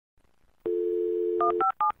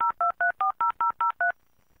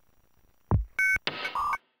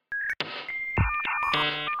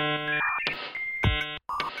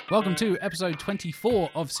Welcome to episode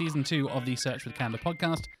 24 of season 2 of the Search with Candour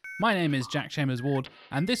podcast. My name is Jack Chambers Ward,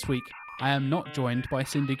 and this week I am not joined by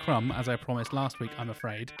Cindy Crum, as I promised last week, I'm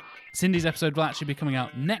afraid. Cindy's episode will actually be coming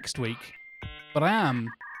out next week, but I am,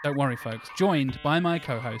 don't worry folks, joined by my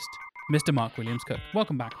co-host, Mr. Mark Williams-Cook.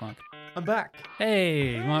 Welcome back, Mark. I'm back.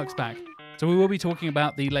 Hey, Mark's back. So we will be talking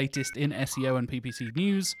about the latest in SEO and PPC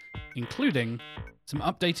news, including some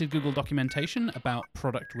updated Google documentation about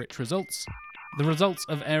product-rich results, the results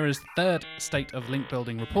of Aira's third State of Link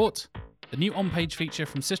Building report, the new on-page feature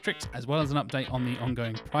from Sistrix, as well as an update on the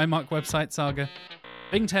ongoing Primark website saga,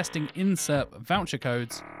 Bing testing in SERP voucher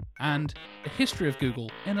codes, and the history of Google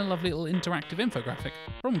in a lovely little interactive infographic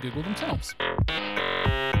from Google themselves.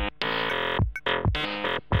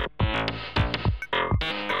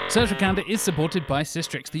 Search with Candour is supported by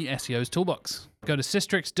Sistrix, the SEO's toolbox. Go to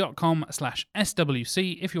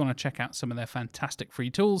sistrix.com/SWC if you want to check out some of their fantastic free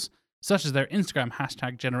tools, such as their Instagram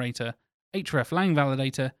hashtag generator, href lang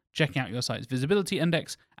validator, checking out your site's visibility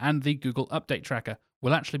index, and the Google Update Tracker.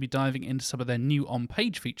 We'll actually be diving into some of their new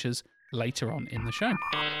on-page features later on in the show.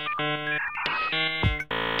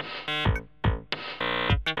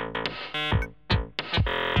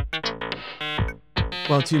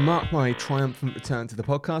 Well, to mark my triumphant return to the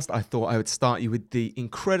podcast, I thought I would start you with the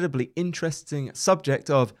incredibly interesting subject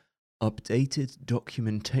of updated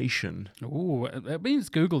documentation. Ooh, it means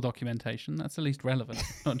Google documentation. That's at least relevant,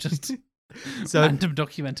 not just random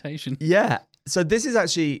documentation. Yeah. So this is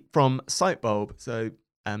actually from Sitebulb. So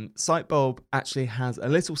Sitebulb actually has a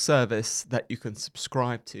little service that you can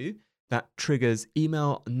subscribe to that triggers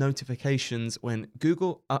email notifications when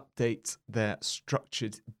Google updates their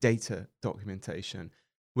structured data documentation,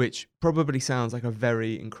 which probably sounds like a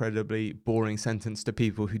very incredibly boring sentence to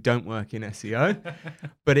people who don't work in SEO,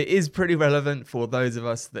 but it is pretty relevant for those of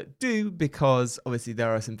us that do, because obviously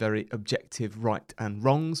there are some very objective right and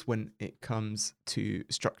wrongs when it comes to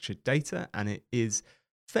structured data, and it is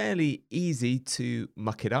fairly easy to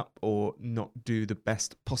muck it up or not do the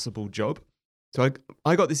best possible job. So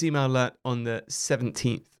I got this email alert on the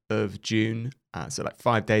 17th of June, so like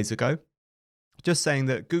 5 days ago, just saying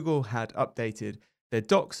that Google had updated their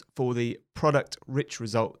docs for the product-rich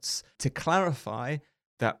results to clarify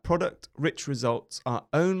that product-rich results are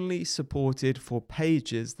only supported for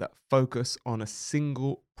pages that focus on a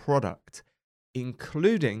single product,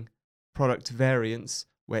 including product variants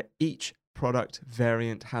where each product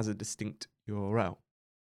variant has a distinct URL.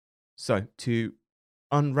 So to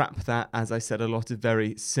unwrap that, as I said, a lot of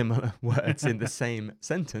very similar words in the same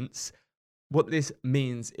sentence. What this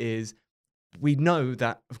means is we know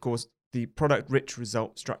that, of course, the product-rich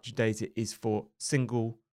result structured data is for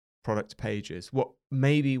single product pages. What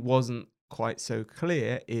maybe wasn't quite so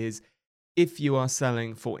clear is if you are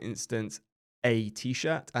selling, for instance, a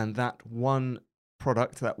t-shirt, and that one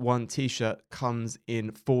product, that one t-shirt comes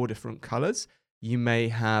in 4 different colors, you may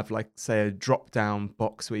have, like, say, a drop-down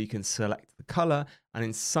box where you can select the color, and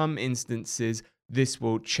in some instances, this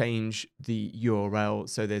will change the URL.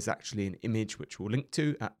 So there's actually an image which we'll link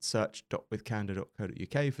to at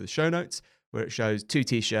search.withcandour.co.uk for the show notes, where it shows 2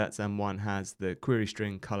 t-shirts and one has the query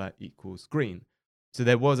string color equals green. So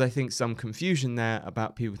there was, I think, some confusion there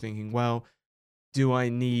about people thinking, well, do I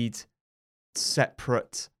need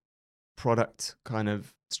separate product kind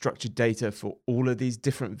of structured data for all of these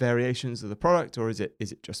different variations of the product, or is it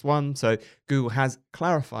just one? So Google has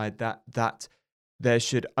clarified that there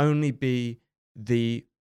should only be the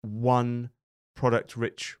one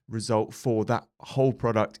product-rich result for that whole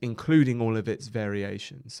product, including all of its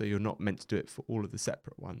variations. So you're not meant to do it for all of the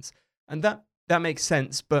separate ones. And that makes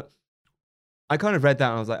sense, but I kind of read that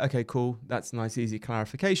and I was like, okay, cool, that's a nice, easy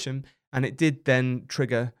clarification. And it did then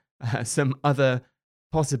trigger some other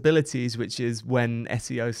possibilities, which is when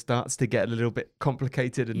SEO starts to get a little bit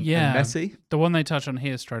complicated and messy. The one they touch on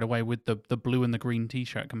here straight away with the blue and the green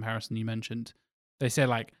t-shirt comparison you mentioned, they say,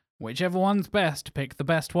 like, whichever one's best, pick the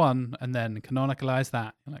best one, and then canonicalize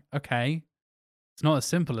that. You're like, okay, it's not as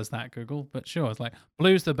simple as that, Google, but sure. It's like,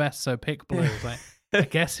 blue's the best, so pick blue. It's like, I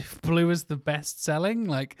guess if blue is the best selling,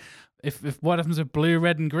 like, if what happens if blue,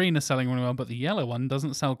 red, and green are selling really well, but the yellow one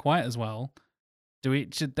doesn't sell quite as well,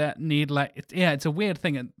 should that need, like, it's a weird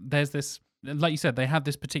thing. There's this, like you said, they have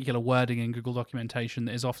this particular wording in Google documentation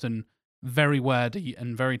that is often very wordy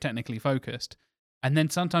and very technically focused. And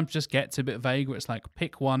then sometimes just gets a bit vague where it's like,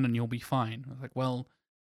 pick one and you'll be fine. I was like, well,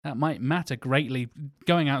 that might matter greatly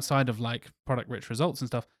going outside of like product-rich results and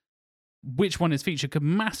stuff. Which one is featured could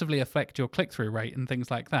massively affect your click-through rate and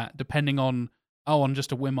things like that, depending on oh, on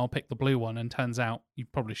just a whim, I'll pick the blue one, and turns out you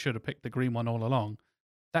probably should have picked the green one all along.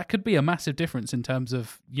 That could be a massive difference in terms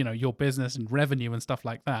of, your business and revenue and stuff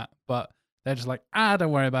like that. But they're just like,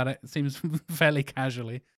 don't worry about it. It seems fairly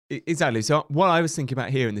casually. Exactly. So what I was thinking about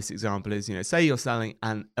here in this example is, say you're selling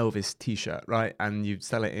an Elvis t-shirt, right? And you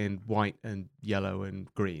sell it in white and yellow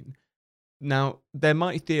and green. Now, there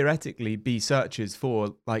might theoretically be searches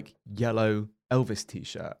for like yellow Elvis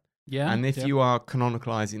t-shirt. Yeah. And if you are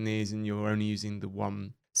canonicalizing these and you're only using the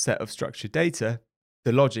one set of structured data,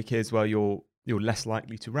 the logic is, well, you're less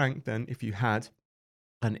likely to rank than if you had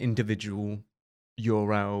an individual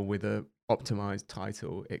URL with a optimized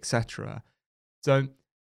title, etc. So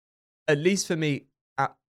at least for me,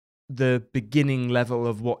 at the beginning level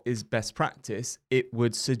of what is best practice, it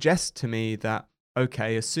would suggest to me that,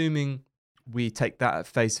 okay, assuming we take that at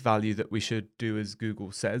face value that we should do as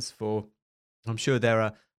Google says, I'm sure there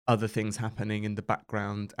are other things happening in the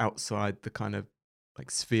background outside the kind of like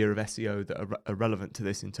sphere of SEO that are relevant to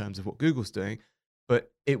this in terms of what Google's doing.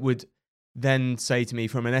 But it would then say to me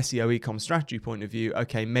from an SEO e-com strategy point of view,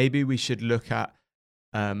 okay, maybe we should look at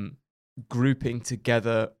grouping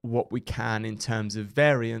together what we can in terms of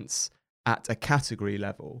variance at a category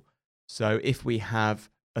level. So if we have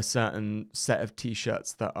a certain set of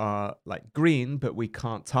t-shirts that are like green, but we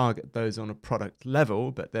can't target those on a product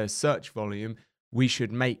level, but there's search volume, we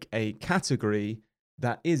should make a category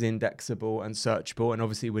that is indexable and searchable. And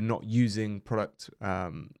obviously we're not using product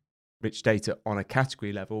rich data on a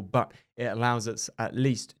category level, but it allows us at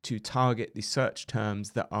least to target the search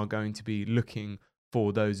terms that are going to be looking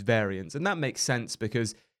for those variants. And that makes sense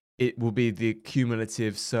because it will be the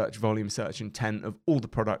cumulative search volume, search intent of all the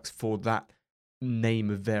products for that name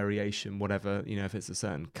of variation, whatever, if it's a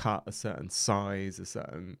certain cut, a certain size, a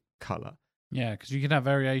certain color. Yeah, because you can have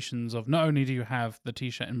variations of, not only do you have the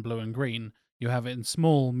t-shirt in blue and green, you have it in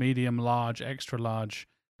small, medium, large, extra large,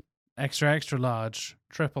 extra large,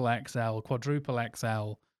 triple XL, quadruple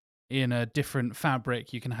XL. In a different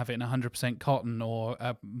fabric, you can have it in 100% cotton or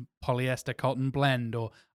a polyester cotton blend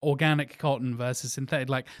or organic cotton versus synthetic.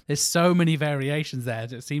 Like, there's so many variations there.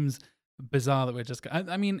 It seems bizarre that we're just...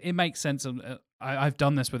 I mean, it makes sense. I've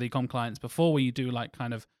done this with e-com clients before where you do like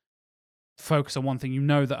kind of focus on one thing.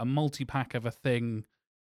 That a multi-pack of a thing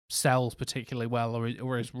sells particularly well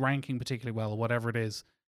or is ranking particularly well or whatever it is.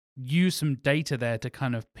 Use some data there to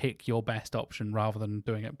kind of pick your best option rather than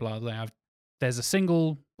doing it bluntly. There's a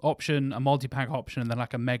single option, a multi-pack option, and then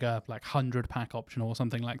like a mega, like 100-pack option or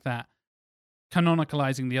something like that.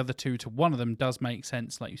 Canonicalizing the other two to one of them does make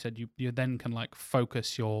sense. Like you said, you then can like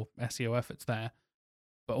focus your SEO efforts there.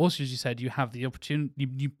 But also, as you said, you have the opportunity,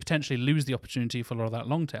 you potentially lose the opportunity for a lot of that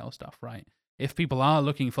long tail stuff, right? If people are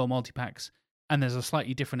looking for multi-packs and there's a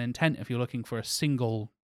slightly different intent, if you're looking for a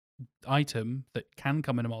single item that can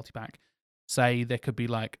come in a multi-pack, say there could be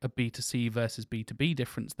like a B2C versus B2B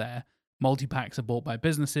difference there. Multi-packs are bought by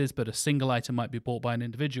businesses, but a single item might be bought by an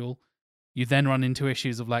individual. You then run into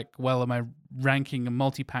issues of like, well, am I ranking a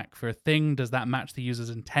multi-pack for a thing? Does that match the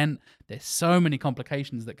user's intent? There's so many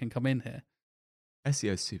complications that can come in here.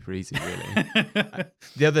 SEO is super easy, really.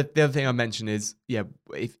 The other thing I mentioned is,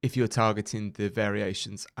 if you're targeting the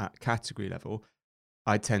variations at category level,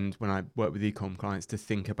 I tend, when I work with e-com clients, to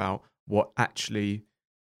think about what actually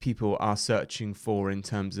people are searching for in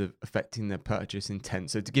terms of affecting their purchase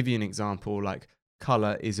intent. So to give you an example, like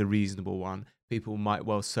color is a reasonable one. People might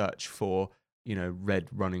well search for, red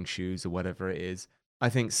running shoes or whatever it is. I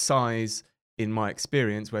think size, in my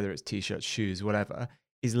experience, whether it's t-shirts, shoes, whatever,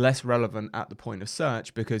 is less relevant at the point of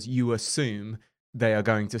search because you assume they are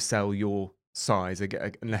going to sell your size,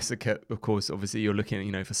 unless, of course, obviously you're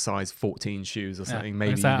looking at, for size 14 shoes or something.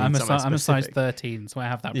 Maybe I'm a size 13, so I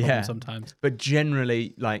have that problem sometimes. But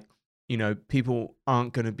generally, like, people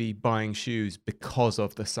aren't going to be buying shoes because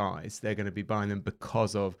of the size. They're going to be buying them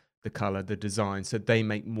because of the color, the design. So they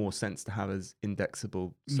make more sense to have as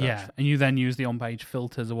indexable search. Yeah, and you then use the on-page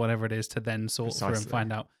filters or whatever it is to then sort through and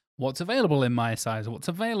find out what's available in my size, what's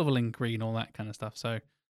available in green, all that kind of stuff. So,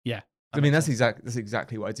 yeah. That's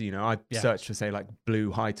exactly what I do. I search for, say, like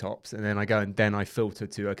blue high tops, and then I go and then I filter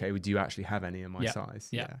to, okay, do you actually have any in my size?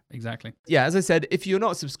 Yeah, exactly. Yeah, as I said, if you're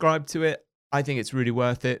not subscribed to it, I think it's really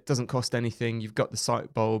worth it. Doesn't cost anything. You've got the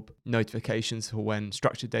Sitebulb notifications for when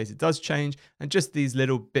structured data does change, and just these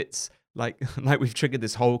little bits, like we've triggered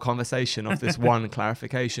this whole conversation of this one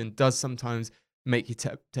clarification, does sometimes make you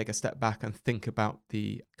take a step back and think about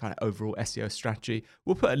the kind of overall SEO strategy.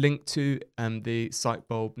 We'll put a link to the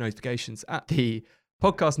Sitebulb notifications at the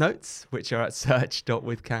podcast notes, which are at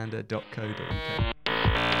search.withcandour.co.uk.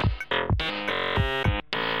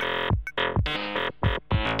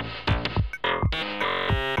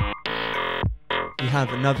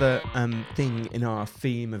 have another thing in our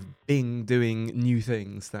theme of Bing doing new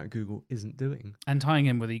things that Google isn't doing. And tying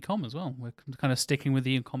in with e-com as well. We're kind of sticking with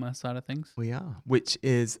the e-commerce side of things. We are, which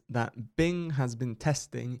is that Bing has been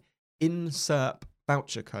testing in-SERP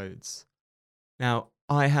voucher codes. Now,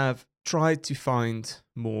 I have tried to find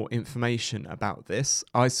more information about this.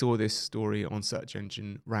 I saw this story on Search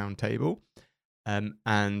Engine Roundtable,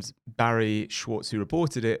 and Barry Schwartz, who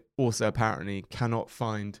reported it, also apparently cannot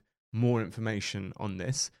find more information on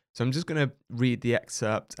this. So I'm just going to read the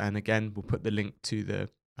excerpt, and again, we'll put the link to the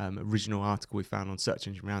original article we found on Search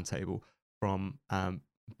Engine Roundtable from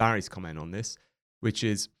Barry's comment on this, which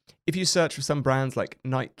is, if you search for some brands like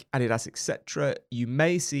Nike, Adidas, etc., you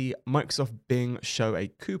may see Microsoft Bing show a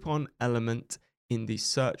coupon element in the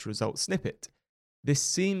search results snippet. This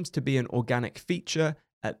seems to be an organic feature,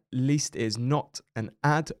 at least it is not an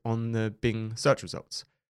ad on the Bing search results.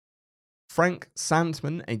 Frank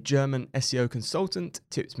Sandman, a German SEO consultant,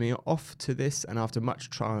 tipped me off to this, and after much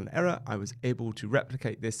trial and error, I was able to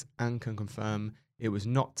replicate this and can confirm it was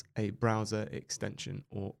not a browser extension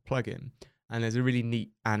or plugin. And there's a really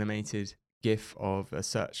neat animated GIF of a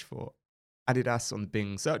search for Adidas on the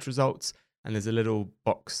Bing search results. And there's a little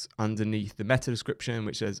box underneath the meta description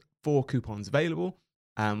which says 4 coupons available.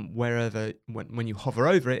 When you hover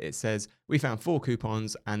over it, it says we found 4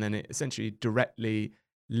 coupons, and then it essentially directly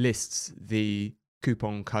lists the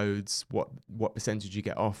coupon codes, what percentage you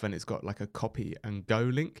get off, and it's got like a copy and go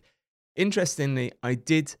link. Interestingly, I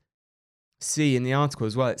did see in the article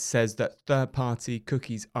as well, it says that third-party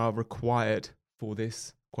cookies are required for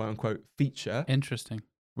this quote-unquote feature. Interesting.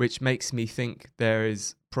 Which makes me think there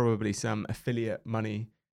is probably some affiliate money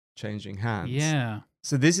changing hands. Yeah.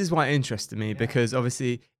 So this is why it interested me, because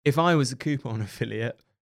obviously if I was a coupon affiliate,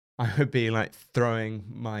 I would be like throwing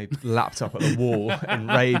my laptop at the wall in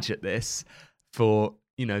rage at this for,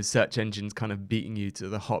 search engines kind of beating you to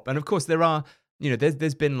the hop. And of course there are,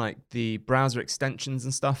 there's been like the browser extensions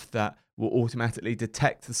and stuff that will automatically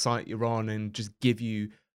detect the site you're on and just give you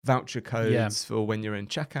voucher codes for when you're in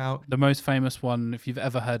checkout. The most famous one, if you've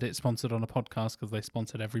ever heard it sponsored on a podcast, because they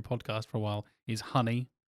sponsored every podcast for a while, is Honey.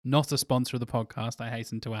 Not a sponsor of the podcast, I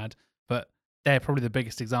hasten to add, but they're probably the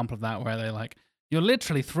biggest example of that, where they're like, you're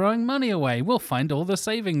literally throwing money away. We'll find all the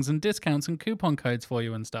savings and discounts and coupon codes for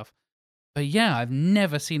you and stuff. But yeah, I've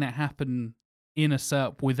never seen it happen in a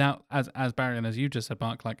SERP without, as Barry and as you just said,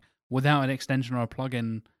 Mark, like without an extension or a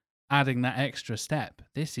plugin adding that extra step.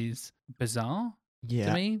 This is bizarre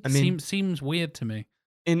to me. I mean, seems weird to me.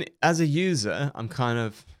 As a user, I'm kind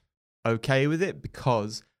of okay with it,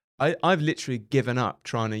 because I've literally given up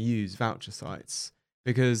trying to use voucher sites,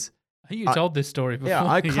 because you told this story before. Yeah,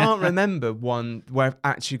 I can't remember one where I've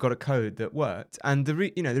actually got a code that worked. And the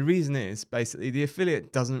reason is basically the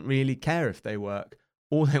affiliate doesn't really care if they work.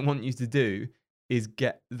 All they want you to do is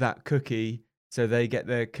get that cookie so they get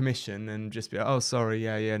their commission and just be like, oh, sorry,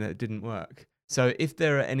 no, it didn't work. So if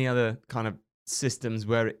there are any other kind of systems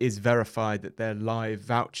where it is verified that they're live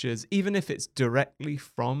vouchers, even if it's directly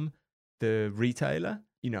from the retailer,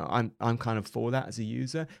 I'm kind of for that as a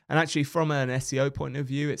user. And actually, from an SEO point of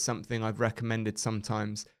view, it's something I've recommended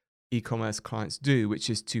sometimes e-commerce clients do, which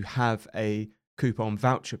is to have a coupon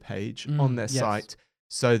voucher page on their site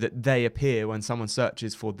so that they appear when someone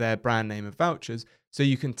searches for their brand name of vouchers. So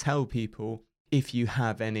you can tell people if you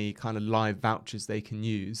have any kind of live vouchers they can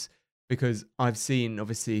use. Because I've seen,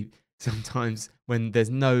 obviously, sometimes when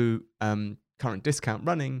there's no current discount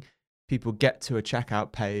running, people get to a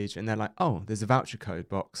checkout page and they're like, oh, there's a voucher code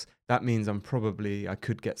box. That means I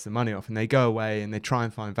could get some money off. And they go away and they try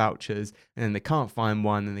and find vouchers, and then they can't find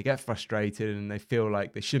one, and they get frustrated and they feel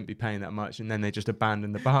like they shouldn't be paying that much, and then they just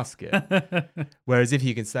abandon the basket. Whereas if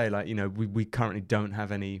you can say, like, we currently don't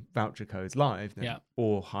have any voucher codes live,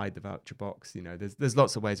 or hide the voucher box, there's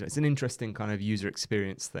lots of ways. It's an interesting kind of user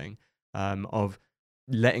experience thing of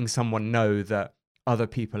letting someone know that other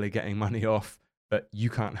people are getting money off, but you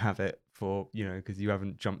can't have it for, because you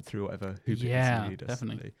haven't jumped through whatever hoop it is you need.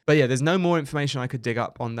 Definitely. But yeah, there's no more information I could dig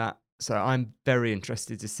up on that. So I'm very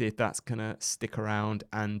interested to see if that's going to stick around.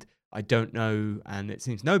 And I don't know, and it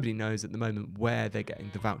seems nobody knows at the moment, where they're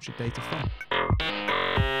getting the voucher data from.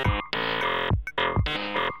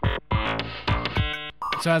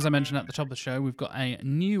 So as I mentioned at the top of the show, we've got a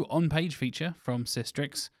new on-page feature from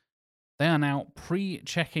Sistrix. They are now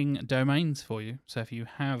pre-checking domains for you. So if you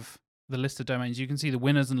have the list of domains, you can see the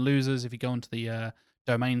winners and losers. If you go into the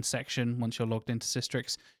domain section, once you're logged into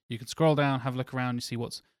Sistrix, you can scroll down, have a look around, you see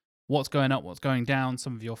what's going up, what's going down,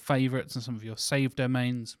 some of your favorites and some of your saved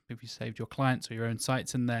domains. If you saved your clients or your own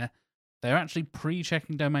sites in there, they're actually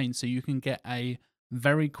pre-checking domains, so you can get a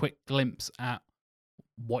very quick glimpse at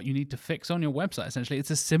what you need to fix on your website. Essentially,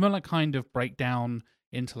 it's a similar kind of breakdown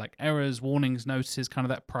into like errors, warnings, notices, kind of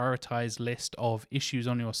that prioritized list of issues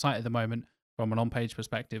on your site at the moment from an on-page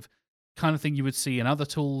perspective, kind of thing you would see in other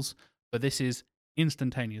tools, but this is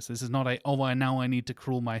instantaneous. This is not now I need to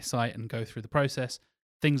crawl my site and go through the process.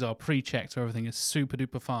 Things are pre-checked, so everything is super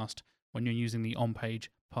duper fast when you're using the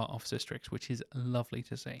on-page part of Sistrix, which is lovely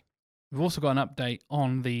to see. We've also got an update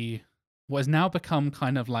on what has now become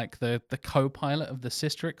kind of like the co-pilot of the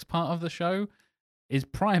Sistrix part of the show is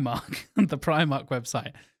Primark, the Primark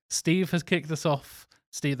website. Steve has kicked us off.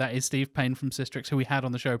 That is Steve Payne from Sistrix, who we had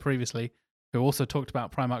on the show previously, who also talked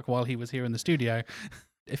about Primark while he was here in the studio.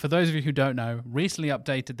 For those of you who don't know, recently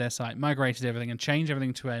updated their site, migrated everything, and changed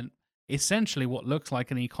everything to essentially what looks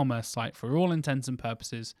like an e-commerce site for all intents and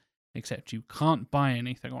purposes, except you can't buy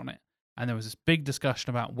anything on it. And there was this big discussion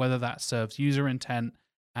about whether that serves user intent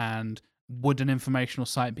and would an informational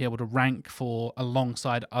site be able to rank for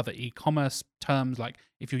alongside other e-commerce terms. Like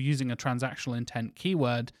if you're using a transactional intent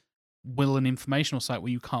keyword, will an informational site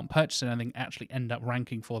where you can't purchase anything actually end up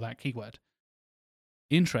ranking for that keyword?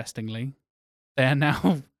 Interestingly, they are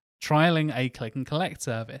now trialing a click and collect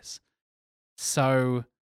service. So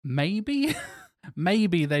maybe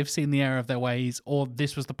they've seen the error of their ways, or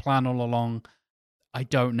this was the plan all along. I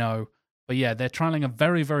don't know. But yeah, they're trialing a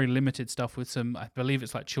very, very limited stuff with some, I believe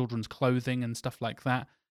it's like children's clothing and stuff like that.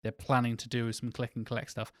 They're planning to do some click and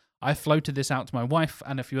collect stuff. I floated this out to my wife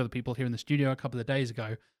and a few other people here in the studio a couple of days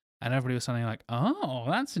ago, and everybody was saying like, oh,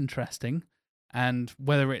 that's interesting. And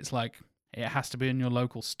whether it's like, it has to be in your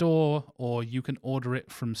local store, or you can order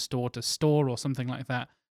it from store to store or something like that,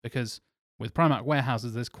 because with Primark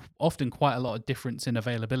warehouses, there's often quite a lot of difference in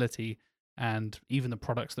availability, and even the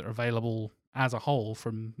products that are available as a whole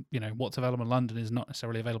from, what's available in London is not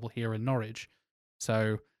necessarily available here in Norwich.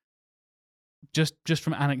 So just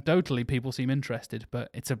from anecdotally, people seem interested, but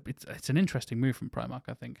it's an interesting move from Primark,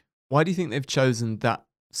 I think. Why do you think they've chosen that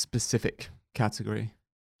specific category?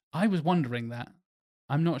 I was wondering that.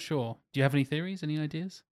 I'm not sure. Do you have any theories, any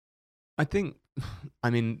ideas? I think,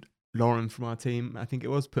 Lauren from our team, I think it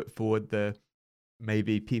was put forward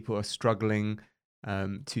maybe people are struggling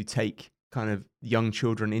to take kind of young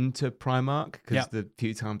children into Primark, because the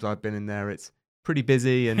few times I've been in there, it's pretty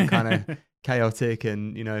busy and kind of chaotic,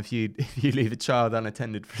 and if you leave a child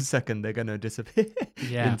unattended for a second, they're going to disappear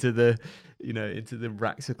into the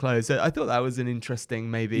racks of clothes. So I thought that was an interesting,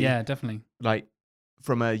 maybe definitely, like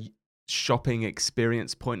from a shopping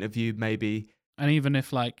experience point of view, maybe. And even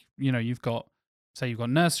if you've got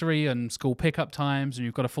nursery and school pickup times, and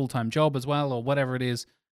you've got a full-time job as well, or whatever it is,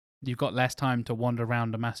 you've got less time to wander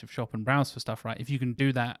around a massive shop and browse for stuff, right? If you can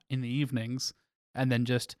do that in the evenings and then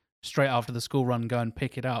just straight after the school run go and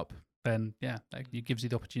pick it up, then it gives you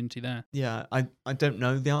the opportunity there. Yeah, I don't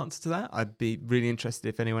know the answer to that. I'd be really interested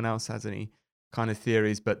if anyone else has any kind of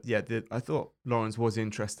theories. But I thought Lauren's was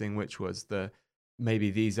interesting, which was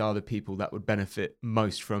maybe these are the people that would benefit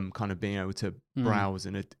most from kind of being able to browse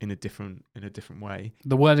in a different way.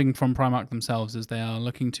 The wording from Primark themselves is they are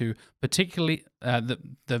looking to particularly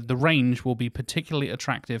the range will be particularly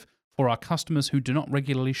attractive for our customers who do not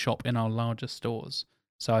regularly shop in our larger stores.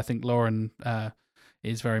 So I think Lauren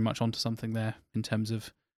is very much onto something there in terms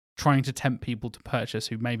of trying to tempt people to purchase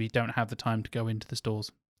who maybe don't have the time to go into the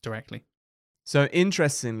stores directly. So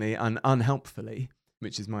interestingly and unhelpfully,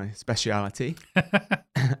 which is my speciality,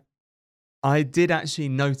 I did actually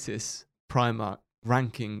notice Primark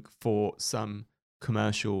ranking for some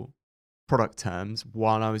commercial product terms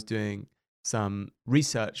while I was doing some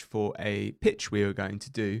research for a pitch we were going to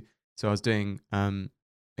do. So I was doing,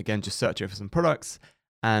 again, just searching for some products,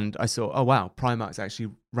 and I saw, oh wow, Primark's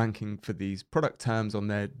actually ranking for these product terms on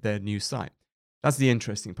their new site. That's the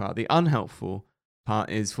interesting part. The unhelpful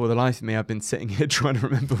part is, for the life of me, I've been sitting here trying to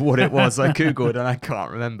remember what it was I Googled, and I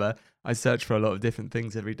can't remember. I search for a lot of different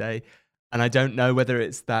things every day, and I don't know whether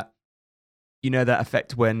it's that, that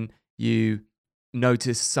effect when you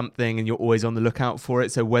notice something and you're always on the lookout for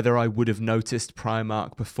it. So whether I would have noticed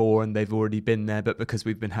Primark before and they've already been there, but because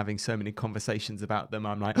we've been having so many conversations about them,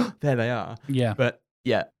 I'm like, oh, there they are. Yeah. But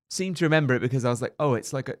seem to remember it because I was like, oh,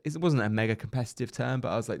 it's like it wasn't a mega competitive term, but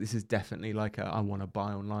I was like, this is definitely like a I want to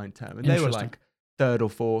buy online term. And they were like third or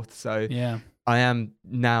fourth. So I am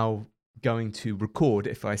now going to record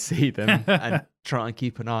if I see them and try and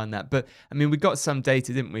keep an eye on that. But we got some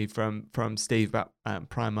data, didn't we, from Steve about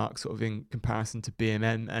Primark sort of in comparison to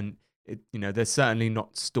BMM, and they're certainly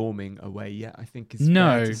not storming away yet, I think is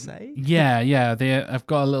fair to say. I've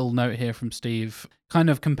got a little note here from Steve kind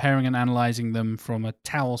of comparing and analyzing them from a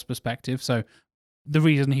towels perspective. So the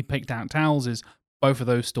reason he picked out towels is both of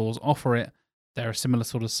those stores offer it. There are similar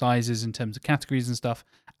sort of sizes in terms of categories and stuff,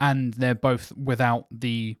 and they're both without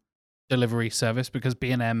the delivery service because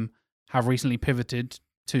B&M have recently pivoted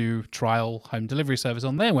to trial home delivery service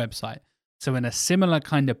on their website. So in a similar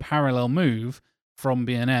kind of parallel move from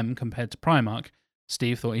B&M compared to Primark,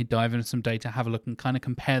 Steve thought he'd dive into some data, have a look and kind of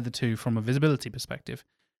compare the two from a visibility perspective.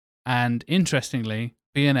 And interestingly,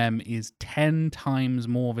 B&M is 10 times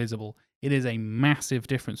more visible. It is a massive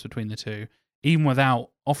difference between the two, even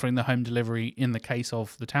without offering the home delivery in the case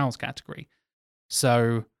of the towels category.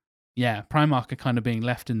 So, yeah, Primark are kind of being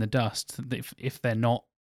left in the dust if they're not,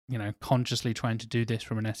 consciously trying to do this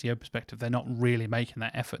from an SEO perspective. They're not really making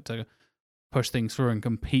that effort to push things through and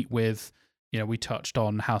compete with, we touched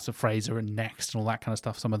on House of Fraser and Next and all that kind of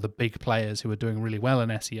stuff, some of the big players who are doing really well in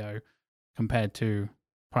SEO compared to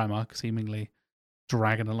Primark seemingly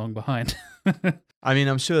dragging along behind. I mean,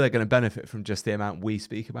 I'm sure they're going to benefit from just the amount we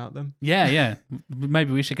speak about them. Yeah.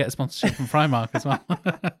 Maybe we should get a sponsorship from Primark as well.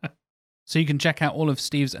 So you can check out all of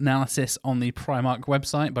Steve's analysis on the Primark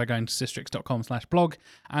website by going to Sistrix.com/blog.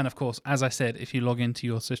 And of course, as I said, if you log into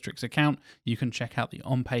your Sistrix account, you can check out the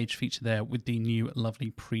on-page feature there with the new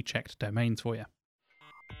lovely pre-checked domains for you.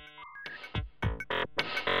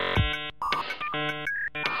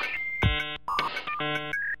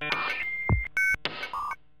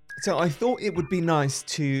 So I thought it would be nice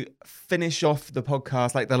to finish off the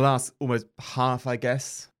podcast, like the last almost half, I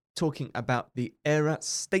guess, talking about the ERA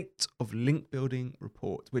State of Link Building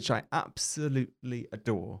report, which I absolutely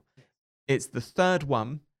adore. It's the third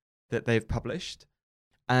one that they've published.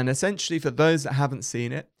 And essentially, for those that haven't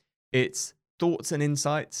seen it, it's thoughts and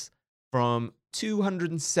insights from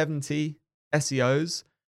 270 SEOs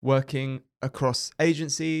working across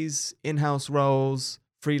agencies, in-house roles,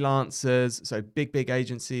 freelancers, so big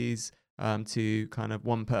agencies, to kind of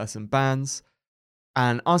one-person bands,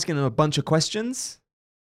 and asking them a bunch of questions.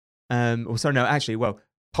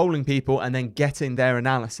 Polling people and then getting their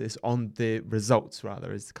analysis on the results,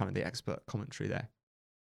 rather, is kind of the expert commentary there.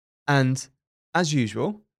 And as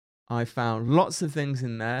usual, I found lots of things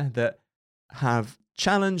in there that have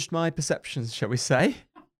challenged my perceptions, shall we say,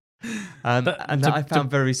 and that I found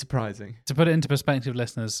very surprising. To put it into perspective,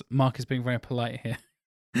 listeners, Mark is being very polite here.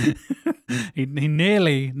 he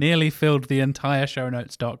nearly filled the entire show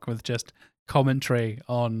notes doc with just commentary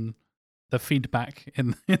on the feedback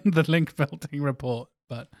in the link building report.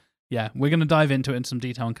 But yeah, we're going to dive into it in some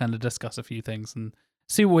detail and kind of discuss a few things and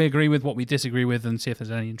see what we agree with, what we disagree with, and see if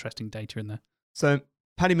there's any interesting data in there. So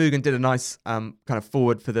Paddy Mugan did a nice kind of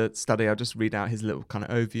forward for the study. I'll just read out his little kind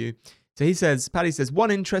of overview. So Paddy says,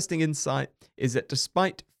 one interesting insight is that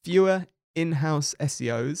despite fewer in-house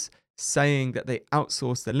SEOs saying that they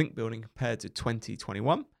outsource their link building compared to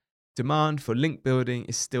 2021, demand for link building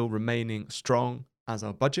is still remaining strong, as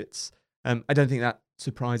are budgets. I don't think that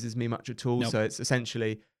surprises me much at all. Nope. So it's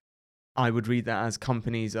essentially, I would read that as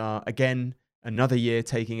companies are, again, another year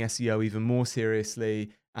taking SEO even more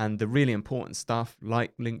seriously. And the really important stuff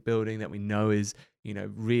like link building that we know is,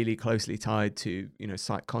 really closely tied to,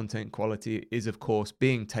 site content quality is, of course,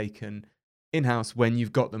 being taken in-house when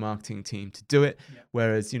you've got the marketing team to do it. Yeah.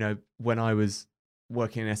 Whereas, when I was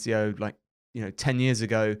working in SEO, 10 years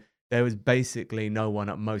ago, there was basically no one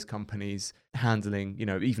at most companies handling,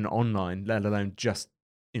 even online, let alone just,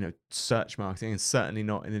 search marketing, and certainly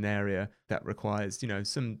not in an area that requires,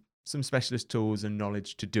 some specialist tools and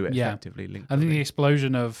knowledge to do it effectively. Link I think the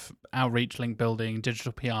explosion of outreach, link building,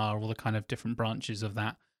 digital PR, all the kind of different branches of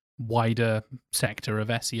that wider sector of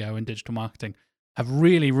SEO and digital marketing have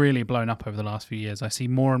really, really blown up over the last few years. I see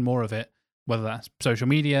more and more of it, whether that's social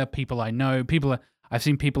media, people I know, I've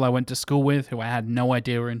seen people I went to school with who I had no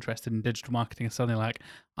idea were interested in digital marketing and suddenly like,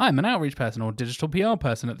 I'm an outreach person or digital PR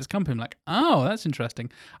person at this company. I'm like, oh, that's interesting.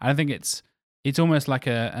 I think it's almost like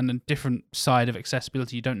a different side of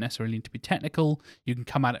accessibility. You don't necessarily need to be technical. You can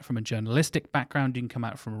come at it from a journalistic background. You can come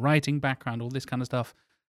at it from a writing background, all this kind of stuff.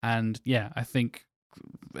 And yeah, I think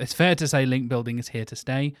it's fair to say link building is here to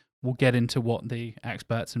stay. We'll get into what the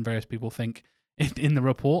experts and various people think in the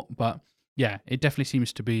report. But yeah, it definitely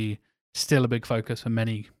seems to be still a big focus for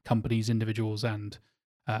many companies, individuals, and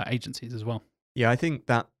agencies as well. Yeah, I think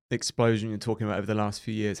that explosion you're talking about over the last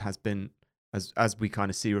few years has been, as we kind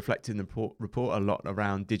of see reflected in the report, a lot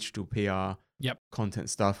around digital PR, content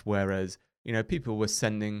stuff, whereas, people were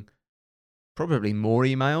sending probably more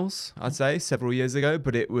emails, I'd say, several years ago,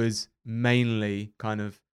 but it was mainly kind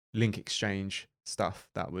of link exchange stuff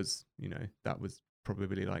that was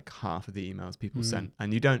probably like half of the emails people sent.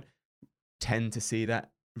 And you don't tend to see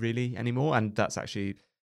that really anymore. And that's actually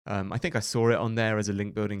I think I saw it on there as a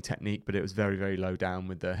link building technique, but it was very, very low down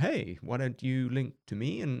with the, hey, why don't you link to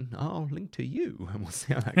me and I'll link to you, and we'll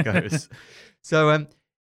see how that goes. So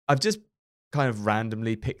I've just kind of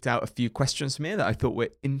randomly picked out a few questions from here that I thought were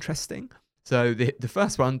interesting. So the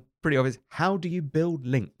first one, pretty obvious, how do you build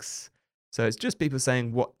links? So it's just people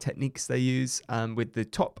saying what techniques they use, with the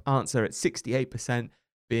top answer at 68%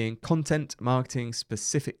 being content marketing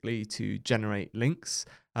specifically to generate links,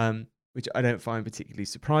 which I don't find particularly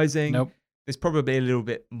surprising. Nope. There's probably a little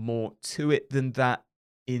bit more to it than that,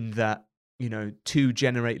 in that, to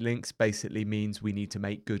generate links basically means we need to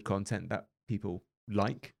make good content that people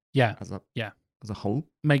like. Yeah. As a whole.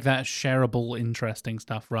 Make that shareable, interesting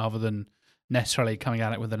stuff rather than necessarily coming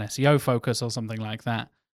at it with an SEO focus or something like that.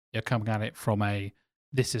 You're coming at it from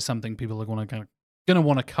this is something people are going to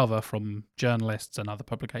want to cover from journalists and other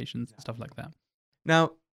publications and stuff like that.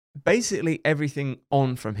 Now, basically everything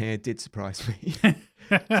on from here did surprise me.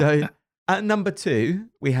 So at number 2,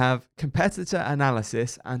 we have competitor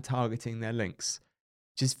analysis and targeting their links,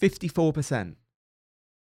 which is 54%.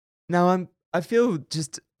 Now, I feel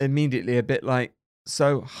just immediately a bit like,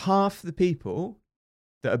 so half the people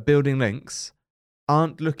that are building links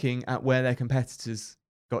aren't looking at where their competitors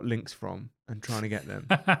got links from and trying to get them.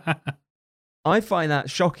 I find that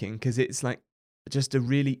shocking because it's like just a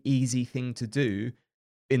really easy thing to do,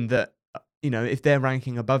 in that, if they're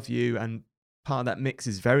ranking above you and part of that mix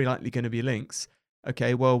is very likely going to be links,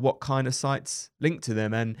 okay, well, what kind of sites link to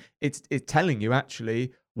them? And it's telling you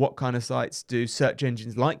actually what kind of sites do search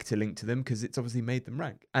engines like to link to them, because it's obviously made them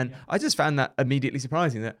rank. And I just found that immediately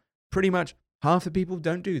surprising that pretty much half the people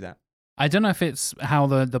don't do that. I don't know if it's how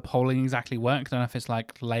the polling exactly works. I don't know if it's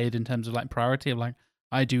like layered in terms of like priority of like,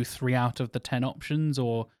 I do 3 out of the 10 options,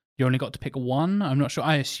 or you only got to pick one. I'm not sure.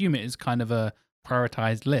 I assume it is kind of a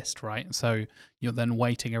prioritized list, right? So you're then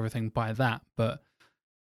weighting everything by that. But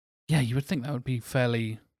yeah, you would think that would be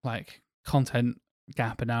fairly like content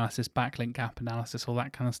gap analysis, backlink gap analysis, all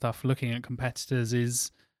that kind of stuff. Looking at competitors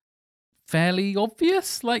is fairly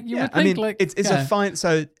obvious. Like you would think, it's a fine.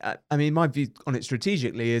 So my view on it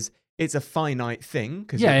strategically is it's a finite thing,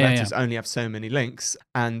 because your competitors only have so many links,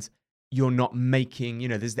 and you're not making,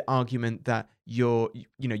 there's the argument that you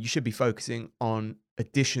should be focusing on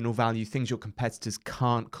additional value, things your competitors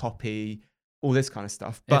can't copy, all this kind of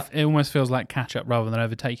stuff. But it almost feels like catch up rather than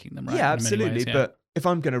overtaking them, right? Yeah, absolutely. But if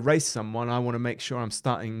I'm going to race someone, I want to make sure I'm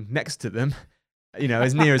starting next to them,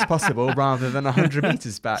 as near as possible, rather than 100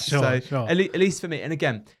 meters back. Sure. At least for me. And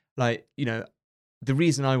again, the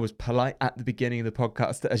reason I was polite at the beginning of the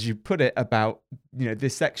podcast, as you put it, about,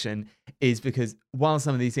 this section, is because while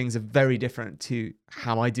some of these things are very different to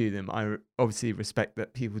how I do them, I obviously respect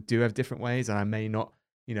that people do have different ways, and I may not,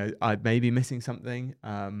 I may be missing something.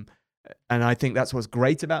 And I think that's what's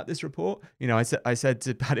great about this report. I said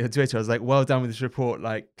to Paddy on Twitter, I was like, well done with this report,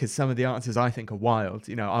 because some of the answers I think are wild.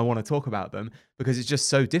 I want to talk about them because it's just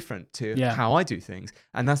so different to how I do things.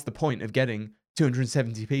 And that's the point of getting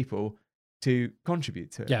 270 people to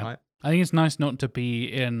contribute to it, right? I think it's nice not to be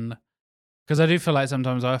in, because I do feel like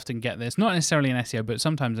sometimes I often get this, not necessarily in SEO, but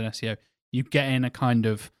sometimes in SEO, you get in a kind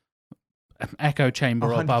of echo chamber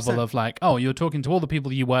 100%. or bubble of like, oh, you're talking to all the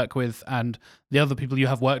people you work with and the other people you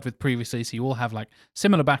have worked with previously, so you all have like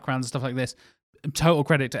similar backgrounds and stuff like this. Total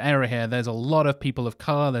credit to Error here. There's a lot of people of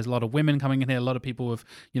color. There's a lot of women coming in here. A lot of people with,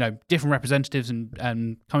 different representatives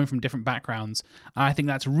and coming from different backgrounds. I think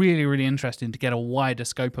that's really, really interesting to get a wider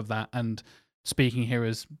scope of that. And speaking here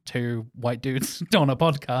as 2 white dudes on a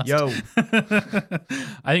podcast,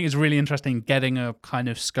 I think it's really interesting getting a kind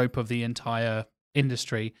of scope of the entire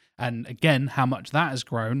industry, and again, how much that has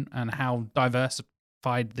grown and how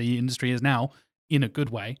diversified the industry is now in a good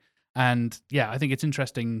way. And I think it's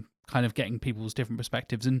interesting kind of getting people's different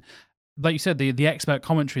perspectives. And like you said, the expert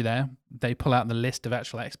commentary there, they pull out the list of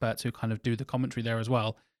actual experts who kind of do the commentary there as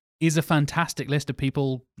well, is a fantastic list of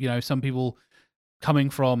people. Some people coming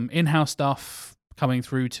from in-house stuff, coming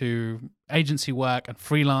through to agency work and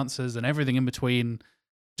freelancers and everything in between,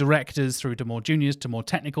 directors through to more juniors, to more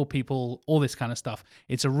technical people, all this kind of stuff.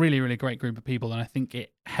 It's a really, really great group of people. And I think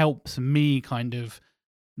it helps me kind of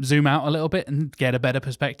zoom out a little bit and get a better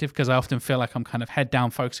perspective, because I often feel like I'm kind of head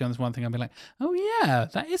down focusing on this one thing. I'll be like, oh yeah,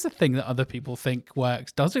 that is a thing that other people think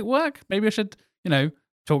works. Does it work? Maybe I should,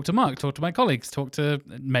 talk to Mark, talk to my colleagues,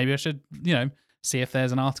 maybe I should, see if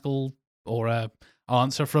there's an article or a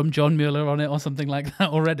answer from John Mueller on it or something like that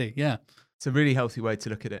already. Yeah. It's a really healthy way to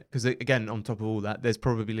look at it, because again, on top of all that, there's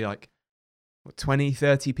probably like 20,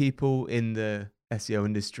 30 people in the SEO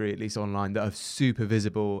industry, at least online, that are super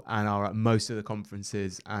visible and are at most of the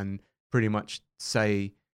conferences and pretty much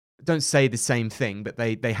say don't say the same thing, but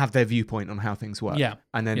they have their viewpoint on how things work. Yeah.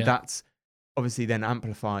 And then Yeah. that's obviously then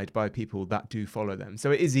amplified by people that do follow them.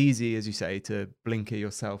 So it is easy, as you say, to blinker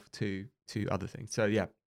yourself to other things. So yeah,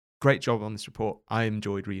 great job on this report. I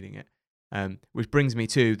enjoyed reading it. Which brings me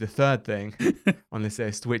to the third thing on this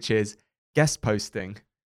list, which is guest posting.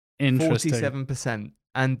 Interesting. 47%.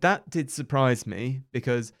 And that did surprise me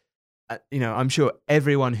because, I'm sure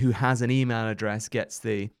everyone who has an email address gets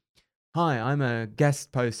the, hi, I'm a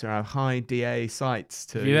guest poster. I have high DA sites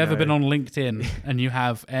to. Have you ever been on LinkedIn and you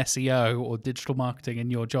have SEO or digital marketing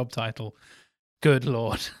in your job title? Good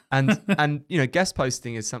Lord. and guest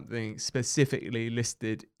posting is something specifically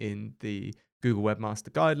listed in the Google Webmaster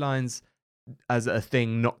Guidelines as a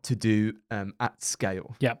thing not to do at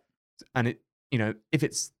scale. Yep. And it, if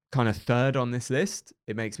it's kind of third on this list,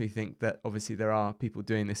 it makes me think that obviously there are people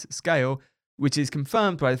doing this at scale, which is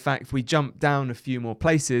confirmed by the fact if we jump down a few more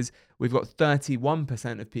places, we've got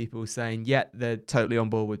 31% of people saying, yeah, they're totally on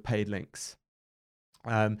board with paid links.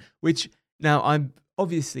 Which now I'm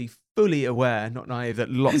obviously fully aware, not naive, that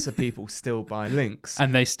lots of people still buy links.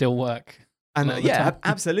 And they still work. And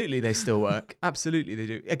absolutely, they still work. Absolutely, they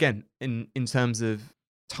do. Again, in terms of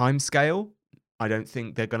time scale, I don't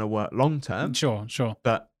think they're going to work long term. Sure.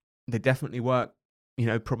 But they definitely work,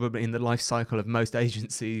 probably in the life cycle of most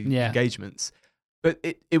agency engagements. But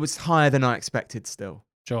it was higher than I expected still.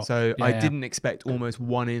 Sure. So I didn't expect almost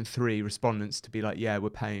 1 in 3 respondents to be like, yeah,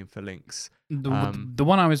 we're paying for links. The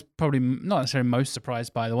one I was probably not necessarily most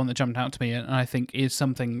surprised by, the one that jumped out to me, and I think is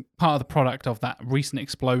something part of the product of that recent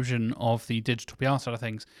explosion of the digital PR side of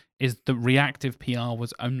things, is the reactive PR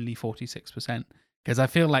was only 46%. Because I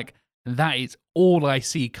feel like that is all I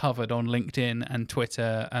see covered on LinkedIn and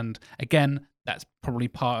Twitter. And again, that's probably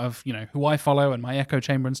part of, who I follow and my echo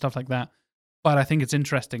chamber and stuff like that. But I think it's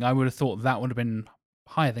interesting. I would have thought that would have been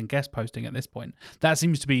higher than guest posting at this point. That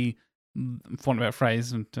seems to be, for want of a better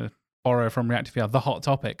phrase, and to borrow from reactive PR, the hot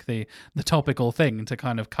topic, the topical thing to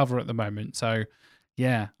kind of cover at the moment. So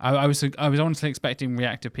yeah, I was honestly expecting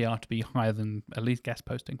reactive PR to be higher than at least guest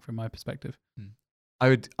posting from my perspective.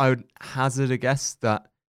 I would hazard a guess that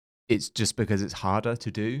it's just because it's harder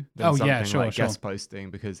to do than something like guest posting,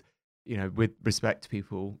 because with respect to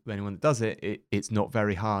people, anyone that does it, it's not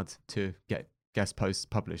very hard to get guest posts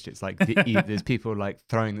published. It's like there's people like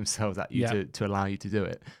throwing themselves at you to allow you to do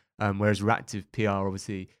it. Whereas reactive PR,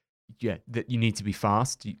 obviously, that you need to be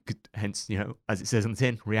fast. You could, hence, as it says on the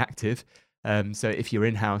tin, reactive. So if you're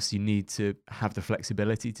in-house, you need to have the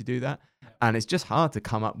flexibility to do that. And it's just hard to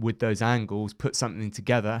come up with those angles, put something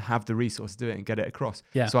together, have the resource to do it and get it across.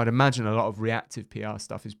 Yeah. So I'd imagine a lot of reactive PR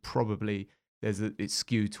stuff is probably, it's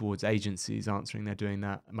skewed towards agencies answering they're doing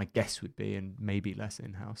that. My guess would be, and maybe less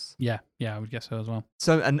in-house. Yeah, I would guess so as well.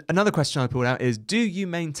 So another question I pulled out is, do you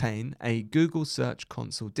maintain a Google Search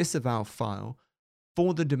Console disavow file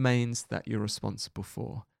for the domains that you're responsible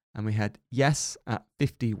for? And we had yes at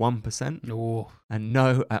 51% and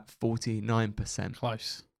no at 49%.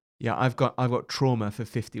 Close. Yeah, I've got trauma for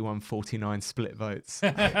 51-49 split votes.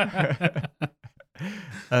 Did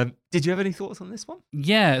you have any thoughts on this one?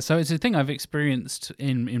 Yeah, so it's a thing I've experienced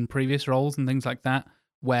in previous roles and things like that,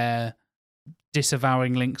 where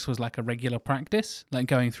disavowing links was like a regular practice, like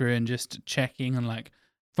going through and just checking and like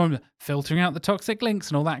from filtering out the toxic links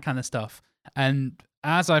and all that kind of stuff. And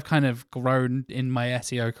as I've kind of grown in my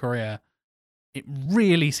SEO career, it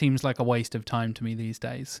really seems like a waste of time to me these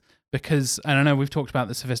days, because, and I know we've talked about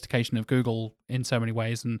the sophistication of Google in so many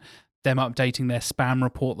ways, and them updating their spam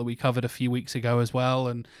report that we covered a few weeks ago as well,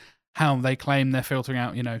 and how they claim they're filtering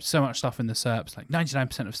out, so much stuff in the SERPs, like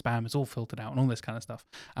 99% of spam is all filtered out and all this kind of stuff.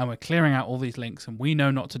 And we're clearing out all these links and we know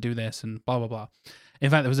not to do this and blah, blah, blah. In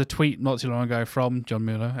fact, there was a tweet not too long ago from John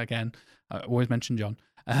Mueller, again, I always mention John,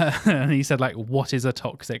 and he said, like, what is a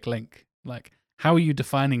toxic link? Like, how are you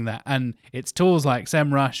defining that? And it's tools like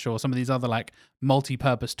SEMrush or some of these other like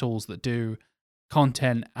multi-purpose tools that do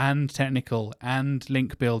content and technical and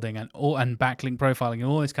link building and backlink profiling and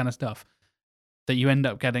all this kind of stuff, that you end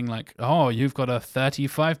up getting like, oh, you've got a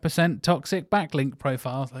 35% toxic backlink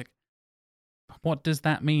profile. Like, what does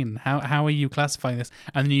that mean? How are you classifying this?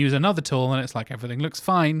 And then you use another tool and it's like, everything looks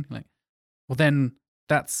fine. Like, well, then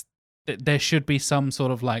there should be some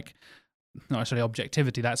sort of like, not necessarily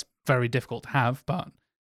objectivity, that's very difficult to have, but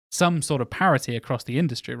some sort of parity across the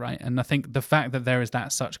industry, right? And I think the fact that there is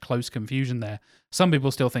that such close confusion there, some people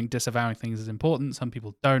still think disavowing things is important, some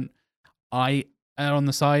people don't. I am on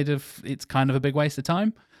the side of it's kind of a big waste of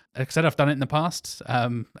time. Like I said, I've done it in the past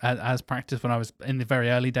as practice when I was in the very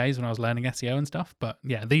early days when I was learning SEO and stuff. But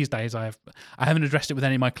yeah, these days I haven't addressed it with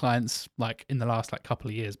any of my clients like in the last like couple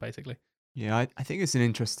of years, basically. Yeah, I think it's an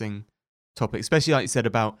interesting topic, especially like you said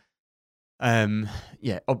about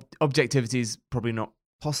Objectivity is probably not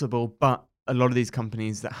possible, but a lot of these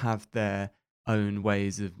companies that have their own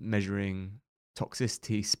ways of measuring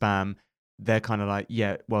toxicity, spam, they're kind of like,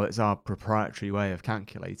 yeah, well, it's our proprietary way of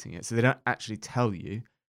calculating it. So they don't actually tell you.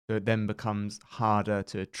 So it then becomes harder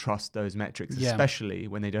to trust those metrics, especially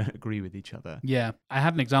when they don't agree with each other. Yeah. I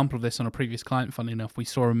had an example of this on a previous client, funnily enough. We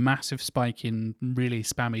saw a massive spike in really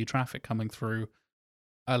spammy traffic coming through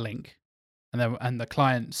a link. And the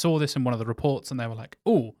client saw this in one of the reports and they were like,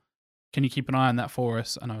 oh, can you keep an eye on that for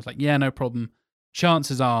us? And I was like, yeah, no problem.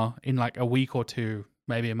 Chances are in like a week or two,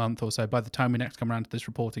 maybe a month or so, by the time we next come around to this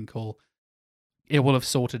reporting call, it will have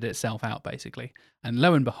sorted itself out, basically. And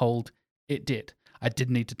lo and behold, it did. I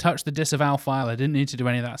didn't need to touch the disavow file. I didn't need to do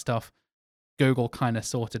any of that stuff. Google kind of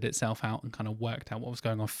sorted itself out and kind of worked out what was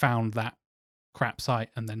going on, found that crap site,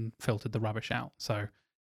 and then filtered the rubbish out. So,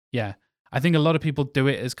 yeah, I think a lot of people do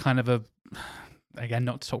it as kind of a, again,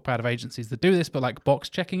 not to talk bad of agencies that do this, but like box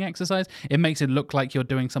checking exercise. It makes it look like you're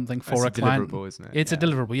doing something for a client. It's a deliverable, isn't it? It's a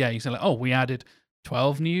deliverable, yeah. You say like, oh, we added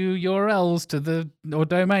 12 new URLs or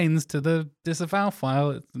domains to the disavow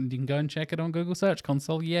file. You can go and check it on Google Search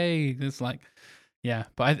Console. Yay. It's like, yeah.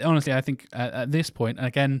 But honestly, I think at this point,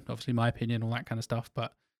 again, obviously my opinion, all that kind of stuff.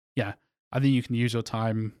 But yeah, I think you can use your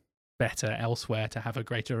time better elsewhere to have a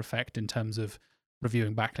greater effect in terms of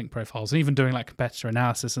reviewing backlink profiles and even doing like competitor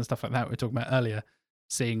analysis and stuff like that we were talking about earlier,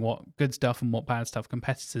 seeing what good stuff and what bad stuff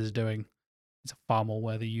competitors are doing. It's a far more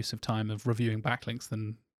worthy use of time of reviewing backlinks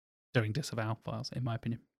than doing disavow files, in my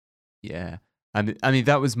opinion. Yeah. I mean,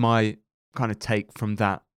 that was my kind of take from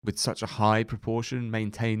that, with such a high proportion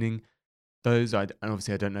maintaining those. And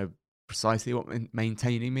obviously I don't know precisely what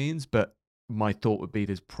maintaining means, but my thought would be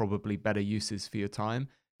there's probably better uses for your time.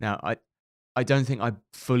 Now, I don't think I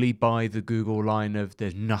fully buy the Google line of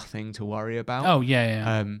there's nothing to worry about. Oh,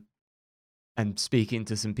 yeah. And speaking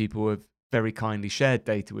to some people who have very kindly shared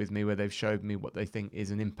data with me where they've showed me what they think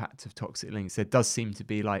is an impact of toxic links, there does seem to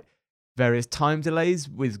be like various time delays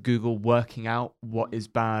with Google working out what is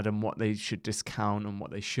bad and what they should discount and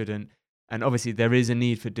what they shouldn't. And obviously there is a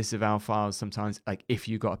need for disavow files sometimes, like if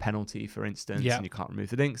you got a penalty, for instance, and you can't remove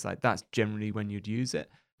the links, like that's generally when you'd use it.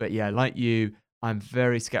 But yeah, like you, I'm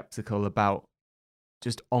very skeptical about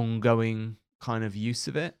just ongoing kind of use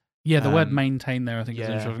of it. Yeah, the word maintain there I think is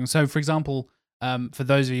interesting. So for example, for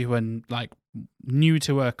those of you who are like new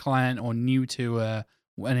to a client or new to an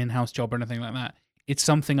in-house job or anything like that, it's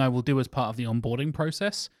something I will do as part of the onboarding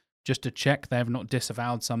process, just to check they have not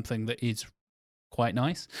disavowed something that is quite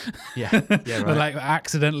nice. Yeah, right. But like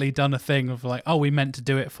accidentally done a thing of like, oh, we meant to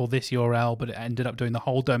do it for this URL, but it ended up doing the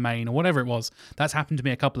whole domain or whatever it was. That's happened to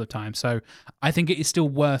me a couple of times. So I think it is still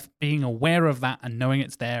worth being aware of that and knowing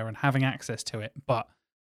it's there and having access to it. But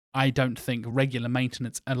I don't think regular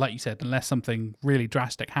maintenance, and like you said, unless something really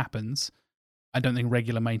drastic happens, I don't think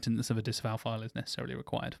regular maintenance of a disavow file is necessarily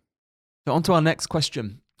required. So on to our next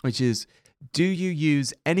question, which is, do you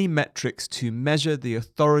use any metrics to measure the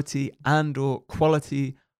authority and or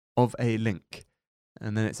quality of a link?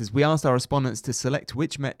 And then it says, we asked our respondents to select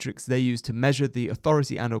which metrics they use to measure the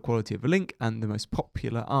authority and or quality of a link, and the most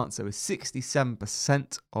popular answer was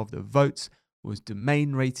 67% of the votes was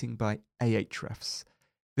domain rating by Ahrefs.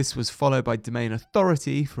 This was followed by domain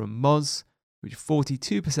authority from Moz, which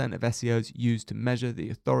 42% of SEOs use to measure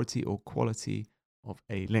the authority or quality of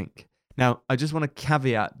a link. Now, I just want to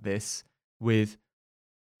caveat this with,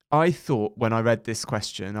 I thought when I read this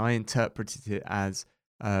question, I interpreted it as,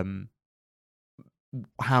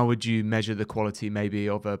 how would you measure the quality maybe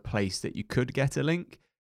of a place that you could get a link?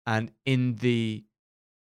 And in the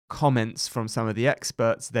comments from some of the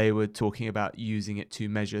experts, they were talking about using it to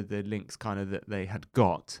measure the links kind of that they had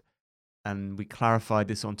got. And we clarified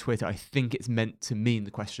this on Twitter. I think it's meant to mean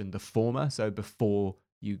the question, the former. So before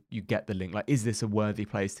you get the link, like, is this a worthy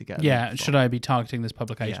place to get a link from? Should I be targeting this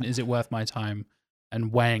publication? Is it worth my time?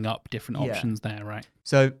 And weighing up different options there, right?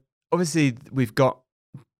 So obviously we've got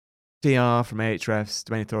DR from Ahrefs,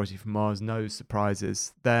 Domain Authority from Moz, no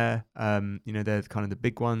surprises there. They're kind of the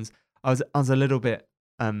big ones. I was a little bit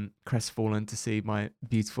crestfallen to see my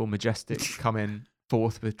beautiful Majestic come in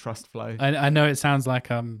fourth with TrustFlow. I know it sounds like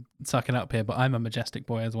I'm sucking up here, but I'm a Majestic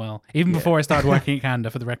boy as well. Even before I started working at Canada,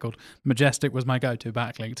 for the record, Majestic was my go-to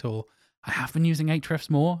backlink tool. I have been using Ahrefs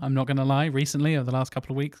more, I'm not going to lie, recently, over the last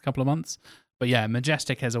couple of weeks, couple of months. But yeah,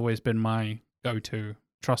 Majestic has always been my go-to.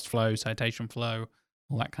 TrustFlow, Citation Flow,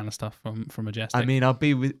 all that kind of stuff from Majestic. I mean, I'll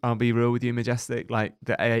be real with you, Majestic. Like,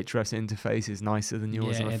 the Ahrefs interface is nicer than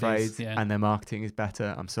yours, I'm afraid, and their marketing is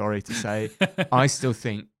better. I'm sorry to say. I still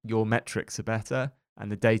think your metrics are better,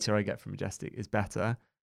 and the data I get from Majestic is better.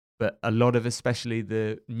 But a lot of, especially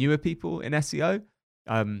the newer people in SEO,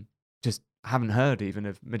 just haven't heard even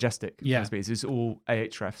of Majestic. Yeah. It's all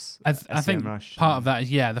Ahrefs. I think SEMrush, part of that is,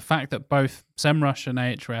 the fact that both SEMrush and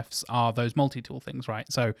Ahrefs are those multi-tool things,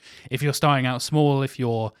 right? So if you're starting out small, if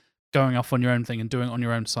you're going off on your own thing and doing it on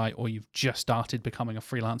your own site, or you've just started becoming a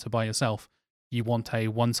freelancer by yourself, you want a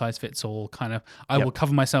one-size-fits-all kind of, I will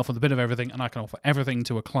cover myself with a bit of everything, and I can offer everything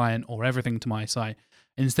to a client or everything to my site.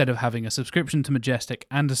 Instead of having a subscription to Majestic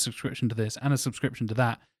and a subscription to this and a subscription to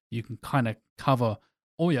that, you can kind of cover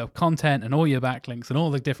all your content and all your backlinks and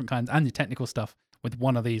all the different kinds and your technical stuff with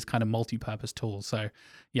one of these kind of multi-purpose tools. So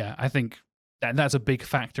yeah, I think that's a big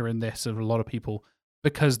factor in this of a lot of people,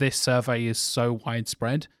 because this survey is so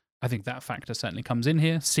widespread. I think that factor certainly comes in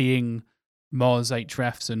here. Seeing Moz,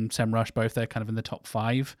 Ahrefs, and SEMrush both, they're kind of in the top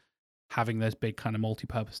 5. Having those big kind of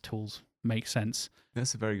multi-purpose tools makes sense.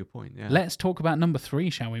 That's a very good point. Yeah. Let's talk about number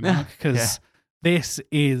 3, shall we, Mark? Because this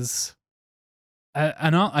is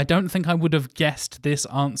I don't think I would have guessed this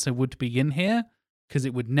answer would be in here, because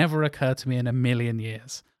it would never occur to me in a million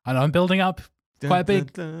years. And I'm building up quite a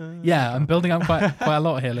big... Yeah, I'm building up quite a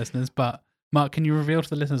lot here, listeners. But Mark, can you reveal to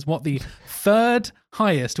the listeners what the third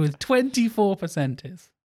highest with 24%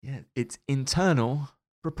 is? Yeah, it's internal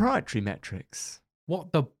proprietary metrics.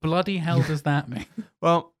 What the bloody hell does that mean?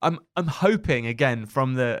 Well, I'm hoping,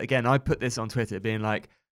 I put this on Twitter being like,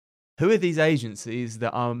 who are these agencies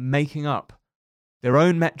that are making up their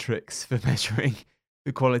own metrics for measuring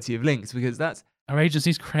the quality of links? Because are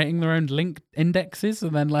agencies creating their own link indexes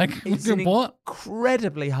and then it's what? An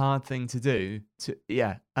incredibly hard thing to do.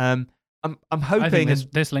 I'm hoping. I think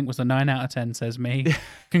this link was a 9 out of 10, says me.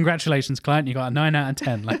 Congratulations, client, you got a 9 out of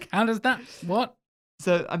 10. Like, how does that? What?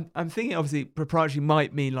 So I'm thinking, obviously, proprietary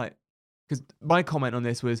might mean like, because my comment on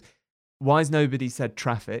this was, why has nobody said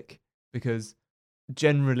traffic? Because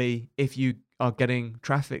generally, if you are getting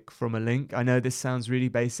traffic from a link, I know this sounds really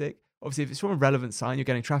basic. Obviously, if it's from a relevant site and you're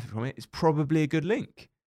getting traffic from it, it's probably a good link,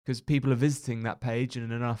 because people are visiting that page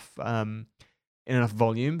in enough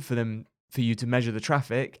volume for you to measure the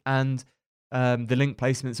traffic, and the link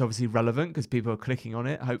placement is obviously relevant because people are clicking on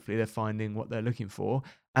it. Hopefully, they're finding what they're looking for,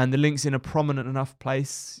 and the link's in a prominent enough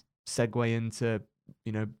place. Segue into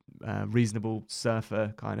reasonable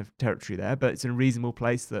surfer kind of territory there, but it's in a reasonable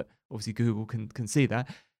place that obviously Google can see that.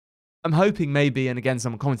 I'm hoping maybe, and again,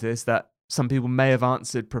 someone commented this, that some people may have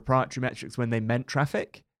answered proprietary metrics when they meant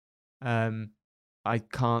traffic. I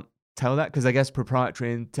can't tell that, because I guess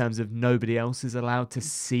proprietary in terms of nobody else is allowed to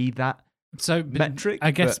see that metric.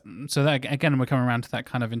 I guess, so that, again, we're coming around to that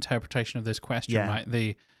kind of interpretation of this question,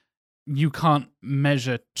 right? You can't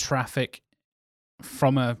measure traffic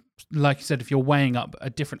from like you said, if you're weighing up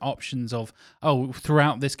different options of,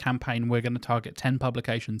 throughout this campaign, we're going to target 10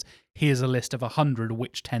 publications. Here's a list of 100.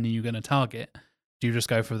 Which 10 are you going to target? Do you just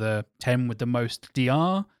go for the 10 with the most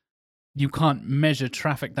DR? You can't measure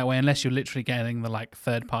traffic that way unless you're literally getting the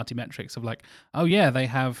third-party metrics of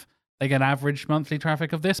they get average monthly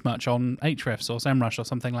traffic of this much on Ahrefs or SEMrush or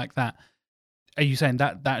something like that. Are you saying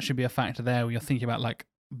that should be a factor there where you're thinking about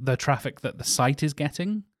the traffic that the site is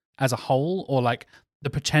getting as a whole, or the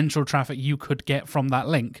potential traffic you could get from that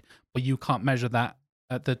link, but you can't measure that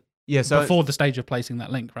at before the stage of placing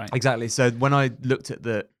that link, right? Exactly. So when I looked at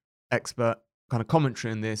the expert kind of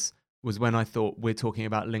commentary on this, was when I thought we're talking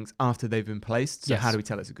about links after they've been placed. So how do we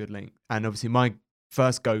tell it's a good link? And obviously my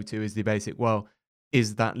first go-to is the basic, well,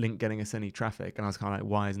 is that link getting us any traffic? And I was kind of like,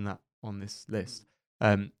 why isn't that on this list?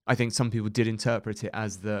 I think some people did interpret it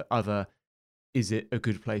as the other, is it a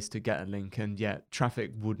good place to get a link? And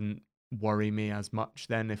traffic wouldn't worry me as much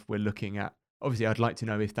then if we're looking at, obviously I'd like to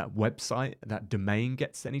know if that website, that domain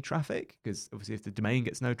gets any traffic, because obviously if the domain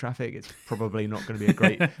gets no traffic, it's probably not going to be a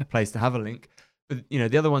great place to have a link. But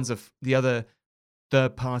the other ones of the other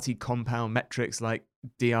third-party compound metrics like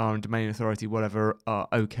DR and domain authority, whatever, are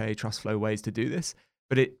okay TrustFlow ways to do this.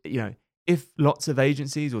 But if lots of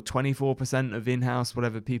agencies or 24% of in-house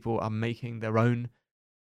whatever people are making their own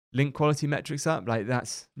link quality metrics up,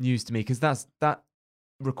 that's news to me, because that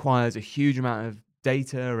requires a huge amount of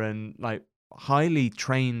data and highly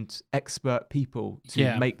trained expert people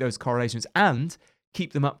to make those correlations and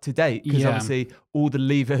keep them up to date, because obviously all the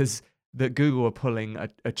levers that Google are pulling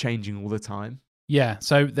are changing all the time. Yeah,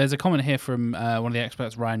 so there's a comment here from one of the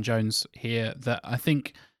experts, Ryan Jones, here, that I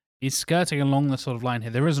think is skirting along the sort of line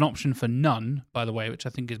here. There is an option for none, by the way, which I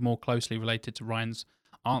think is more closely related to Ryan's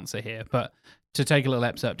answer here. But to take a little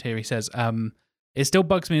excerpt here, he says, it still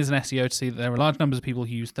bugs me as an SEO to see that there are large numbers of people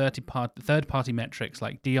who use third-party metrics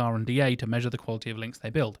like DR and DA to measure the quality of links they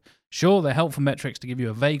build. Sure, they're helpful metrics to give you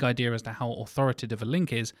a vague idea as to how authoritative a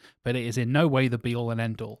link is, but it is in no way the be-all and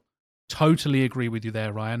end-all. Totally agree with you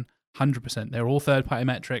there, Ryan. 100%. They're all third-party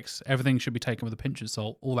metrics. Everything should be taken with a pinch of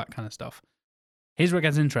salt, all that kind of stuff. Here's where it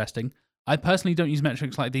gets interesting. I personally don't use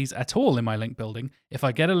metrics like these at all in my link building. If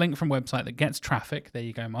I get a link from a website that gets traffic, there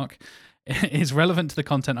you go, Mark, is relevant to the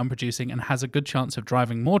content I'm producing and has a good chance of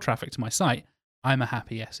driving more traffic to my site, I'm a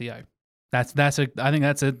happy SEO. I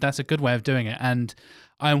think that's a good way of doing it. And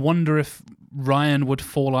I wonder if Ryan would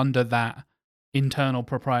fall under that internal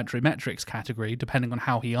proprietary metrics category, depending on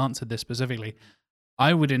how he answered this specifically.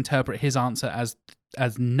 I would interpret his answer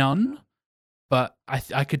as none, but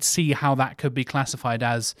I could see how that could be classified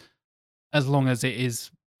as long as it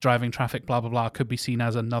is driving traffic, blah, blah, blah, could be seen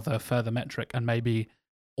as another further metric, and maybe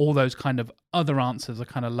all those kind of other answers are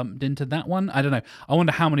kind of lumped into that one. I don't know. I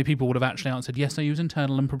wonder how many people would have actually answered, yes, I use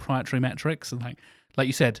internal and proprietary metrics. And like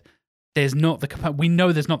you said, there's not the we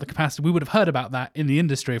know there's not the capacity. We would have heard about that in the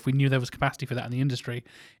industry if we knew there was capacity for that in the industry.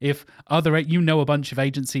 If a bunch of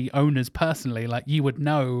agency owners personally, like you would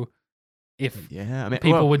know if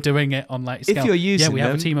people were doing it on like scale. If you're using we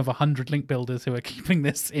have a team of 100 link builders who are keeping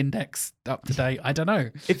this index up to date. I don't know.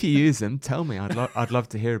 If you use them, tell me. I'd love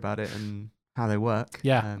to hear about it and how they work.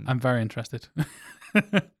 Yeah, I'm very interested.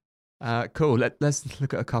 Cool. Let's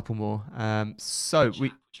look at a couple more. Which app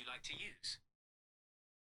would you like to use?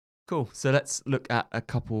 Cool. So let's look at a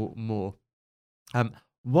couple more.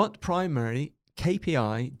 What primary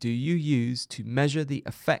KPI do you use to measure the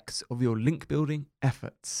effects of your link building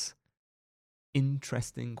efforts?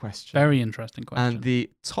 Interesting question. Very interesting question. And the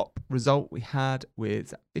top result we had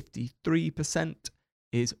with 53%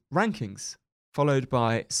 is rankings, followed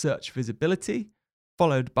by search visibility,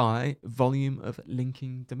 followed by volume of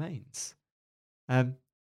linking domains. I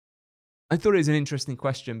thought it was an interesting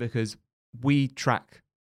question because we track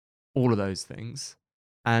all of those things.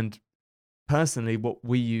 And personally, what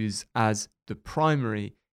we use as the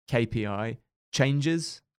primary KPI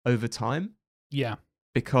changes over time. Yeah.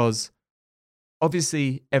 Because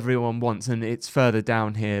obviously everyone wants, and it's further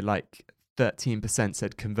down here, like 13%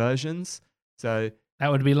 said conversions. So that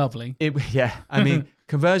would be lovely. I mean,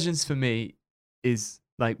 conversions for me is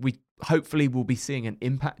like, we hopefully will be seeing an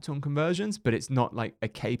impact on conversions, but it's not like a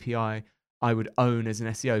KPI I would own as an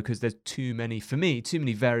SEO because there's too many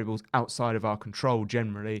variables outside of our control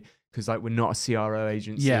generally, because like we're not a CRO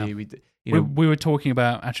agency. Yeah. We were talking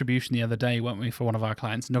about attribution the other day, weren't we, for one of our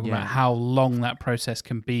clients, and talking about how long that process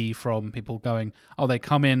can be from people going, they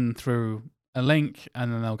come in through a link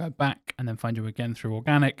and then they'll go back and then find you again through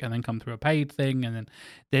organic and then come through a paid thing. And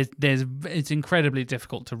then it's incredibly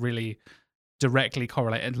difficult to really directly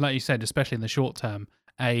correlate. And like you said, especially in the short term,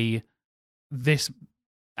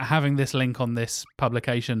 having this link on this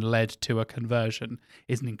publication led to a conversion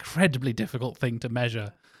is an incredibly difficult thing to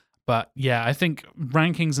measure. But yeah, I think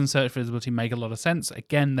rankings and search visibility make a lot of sense.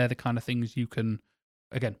 Again, they're the kind of things you can,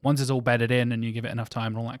 once it's all bedded in and you give it enough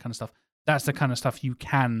time and all that kind of stuff, that's the kind of stuff you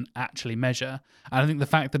can actually measure. And I think the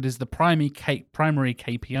fact that it's the primary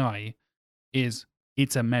KPI is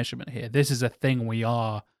it's a measurement here. This is a thing we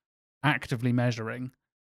are actively measuring,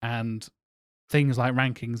 and things like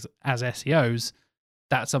rankings as SEOs,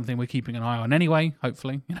 that's something we're keeping an eye on anyway,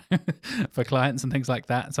 hopefully, for clients and things like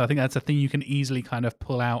that. So I think that's a thing you can easily kind of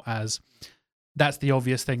pull out as that's the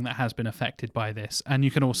obvious thing that has been affected by this. And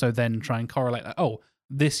you can also then try and correlate,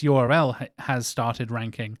 this URL has started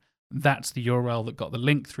ranking. That's the URL that got the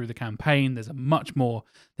link through the campaign. There's a much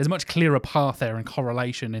clearer path there and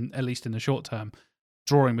correlation, at least in the short term,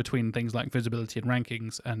 drawing between things like visibility and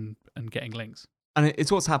rankings and getting links. And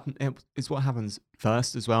it's what happens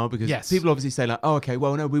first as well, because people obviously say like,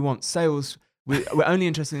 we want sales. We're only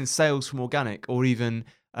interested in sales from organic, or even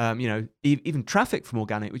even traffic from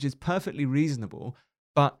organic, which is perfectly reasonable.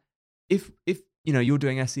 But if you're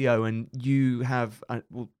doing SEO and you have,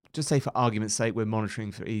 just say for argument's sake, we're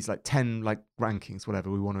monitoring for ease, like 10 like rankings,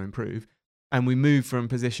 whatever we want to improve, and we move from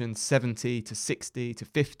position 70 to 60 to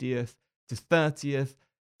 50th to 30th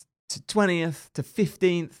to 20th to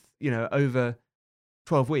 15th, over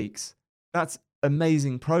 12 weeks, that's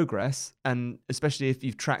amazing progress. And especially if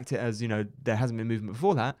you've tracked it as, there hasn't been movement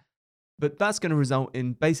before that, but that's going to result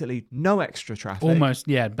in basically no extra traffic. Almost,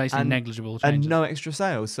 basically negligible changes. And no extra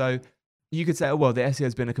sales. So you could say, the SEO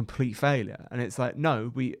has been a complete failure. And it's like,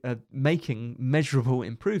 no, we are making measurable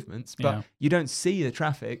improvements, but you don't see the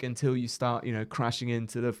traffic until you start, crashing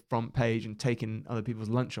into the front page and taking other people's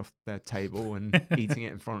lunch off their table and eating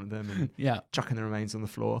it in front of them and chucking the remains on the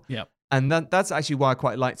floor. Yeah. And that's actually why I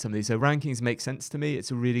quite like some of these. So rankings make sense to me.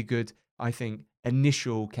 It's a really good, I think,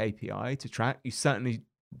 initial KPI to track. You certainly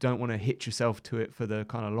don't want to hitch yourself to it for the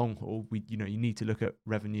kind of long haul. You need to look at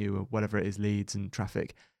revenue or whatever it is, leads and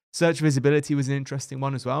traffic. Search visibility was an interesting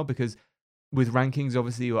one as well, because with rankings,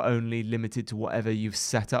 obviously, you're only limited to whatever you've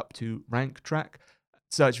set up to rank track.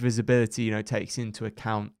 Search visibility, takes into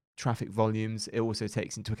account traffic volumes. It also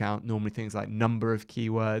takes into account normally things like number of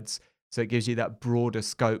keywords. So it gives you that broader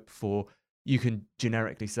scope for, you can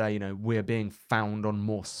generically say, we're being found on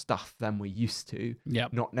more stuff than we used to.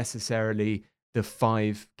 Yep. Not necessarily the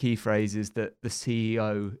 5 key phrases that the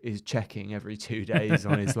CEO is checking every 2 days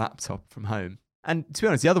on his laptop from home. And to be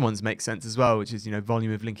honest, the other ones make sense as well, which is,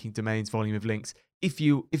 volume of linking domains, volume of links. If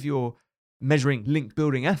you're measuring link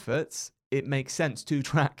building efforts, it makes sense to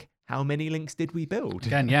track how many links did we build.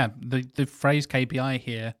 Again, yeah, the phrase KPI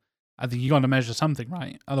here, I think you got to measure something,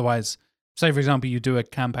 right? Otherwise, say, for example, you do a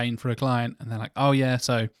campaign for a client and they're like, oh, yeah,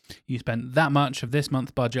 so you spent that much of this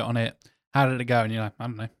month's budget on it. How did it go? And you're like, I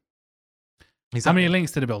don't know. Exactly. How many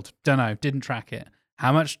links did it build? Don't know. Didn't track it.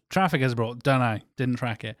 How much traffic has it brought? Don't know. Didn't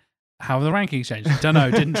track it. How have the rankings changed? Don't know.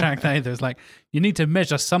 Didn't track that either. It's like, you need to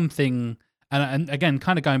measure something. And again,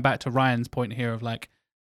 kind of going back to Ryan's point here of like,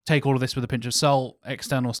 take all of this with a pinch of salt,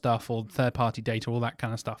 external stuff or third-party data, all that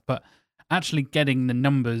kind of stuff. But actually getting the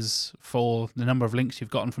numbers for the number of links you've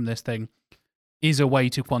gotten from this thing is a way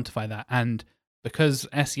to quantify that. And because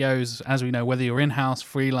SEOs, as we know, whether you're in-house,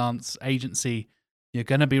 freelance, agency, you're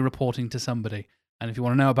going to be reporting to somebody. And if you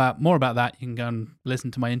want to know more about that, you can go and listen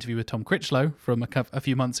to my interview with Tom Critchlow from a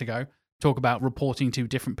few months ago, talk about reporting to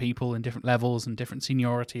different people in different levels and different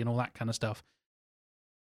seniority and all that kind of stuff.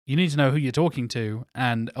 You need to know who you're talking to,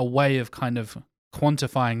 and a way of kind of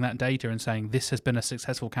quantifying that data and saying, this has been a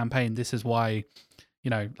successful campaign. This is why,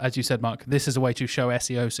 as you said, Mark, this is a way to show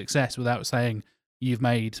SEO success without saying you've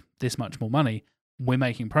made this much more money. We're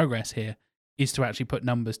making progress here, is to actually put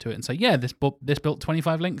numbers to it and say, yeah, this built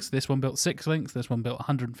 25 links. This one built 6 links. This one built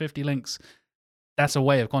 150 links. That's a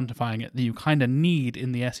way of quantifying it that you kind of need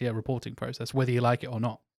in the SEO reporting process, whether you like it or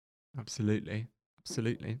not. Absolutely.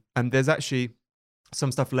 Absolutely. And there's actually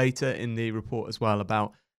some stuff later in the report as well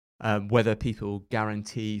about whether people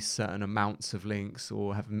guarantee certain amounts of links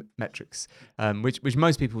or have metrics, which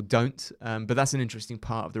most people don't. But that's an interesting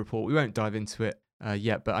part of the report. We won't dive into it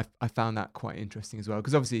yet, but I found that quite interesting as well.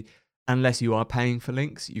 Because obviously, unless you are paying for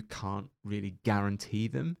links, you can't really guarantee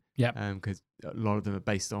them. Yeah. Because a lot of them are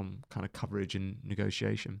based on kind of coverage and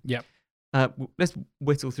negotiation. Yeah. Let's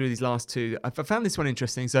whittle through these last two. I found this one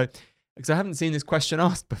interesting. So, because I haven't seen this question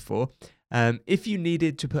asked before. If you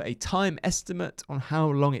needed to put a time estimate on how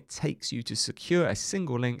long it takes you to secure a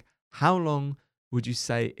single link, how long would you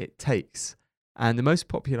say it takes? And the most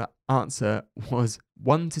popular answer was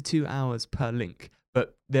 1 to 2 hours per link.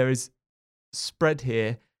 But there is spread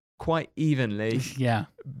here quite evenly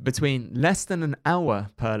between less than an hour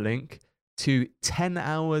per link to 10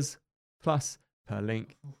 hours plus per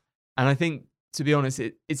link. And I think, to be honest,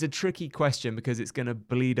 it's a tricky question because it's going to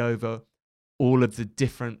bleed over all of the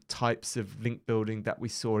different types of link building that we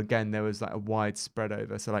saw. Again, there was like a wide spread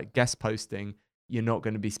over. So like guest posting, you're not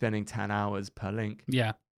going to be spending 10 hours per link.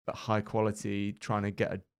 Yeah. But high quality, trying to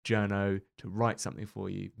get a journo to write something for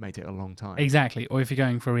you may take a long time. Exactly. Or if you're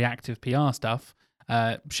going for reactive PR stuff,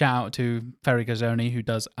 shout out to Ferry Gazzoni, who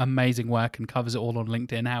does amazing work and covers it all on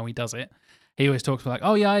LinkedIn, how he does it. He always talks about like,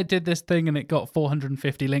 oh yeah, I did this thing and it got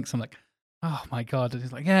 450 links. I'm like, oh my God. And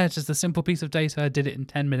he's like, yeah, it's just a simple piece of data. I did it in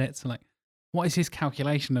 10 minutes. I'm like, what is his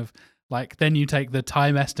calculation of like, then you take the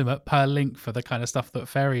time estimate per link for the kind of stuff that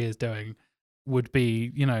Ferry is doing would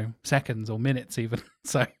be, seconds or minutes even.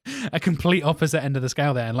 So a complete opposite end of the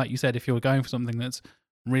scale there. And like you said, if you're going for something that's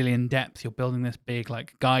really in depth, you're building this big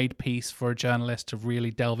like guide piece for a journalist to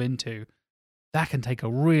really delve into, that can take a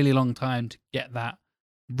really long time to get that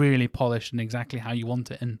really polished and exactly how you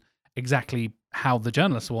want it and exactly how the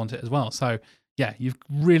journalists want it as well. So yeah, you've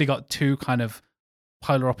really got two kind of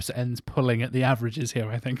polar opposite ends pulling at the averages here,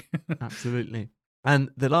 I think. Absolutely. And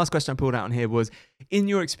the last question I pulled out on here was, in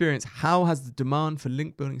your experience, how has the demand for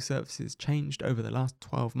link building services changed over the last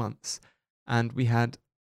 12 months? And we had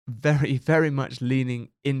very, very much leaning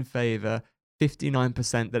in favor,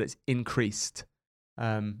 59% that it's increased,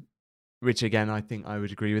 which again, I think I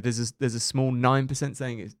would agree with. There's a small 9%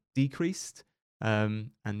 saying it's decreased,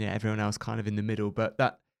 and yeah, everyone else kind of in the middle. But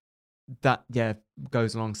that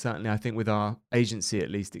goes along certainly, I think, with our agency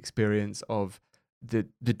at least experience of the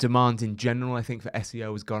demand in general. I think for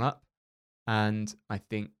SEO has gone up, and I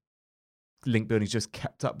think link building's just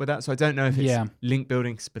kept up with that. So I don't know if it's link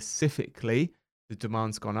building specifically, the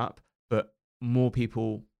demand's gone up, but more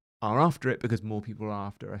people are after it because more people are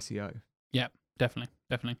after SEO. Yeah, definitely.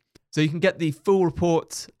 So you can get the full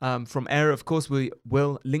report from Aira. Of course, we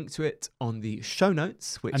will link to it on the show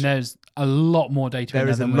notes. And there's a lot more data in there.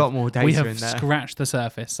 There is a lot more data in there. We have scratched the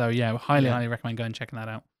surface. So yeah, highly recommend going and checking that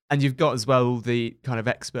out. And you've got as well the kind of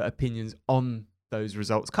expert opinions on those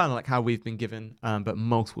results, kind of like how we've been given, but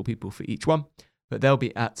multiple people for each one. But they'll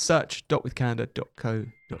be at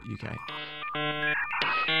search.withcandour.co.uk.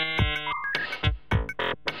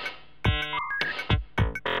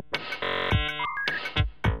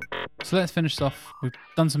 So let's finish off. We've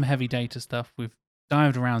done some heavy data stuff. We've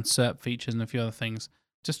dived around SERP features and a few other things.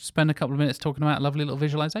 Just spend a couple of minutes talking about a lovely little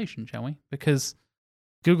visualization, shall we? Because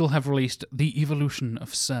Google have released the evolution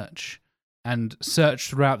of search, and search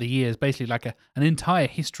throughout the years, basically like an entire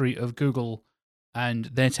history of Google and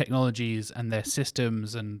their technologies and their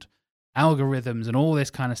systems and algorithms and all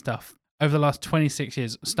this kind of stuff over the last 26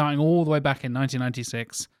 years, starting all the way back in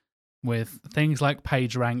 1996 with things like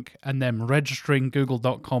PageRank and them registering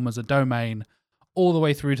google.com as a domain, all the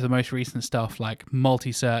way through to the most recent stuff like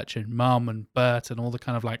multi-search and Mum and Bert and all the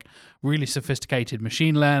kind of like really sophisticated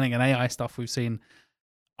machine learning and AI stuff we've seen.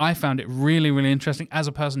 I found it really, really interesting as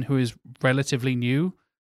a person who is relatively new.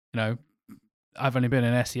 You know, I've only been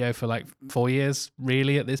in SEO for like 4 years,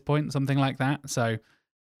 really, at this point, something like that. So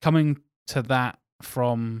coming to that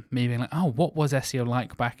from me being like, oh, what was SEO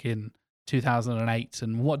like back in 2008?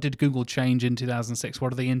 And what did Google change in 2006? What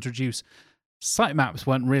did they introduce? Sitemaps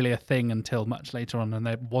weren't really a thing until much later on, and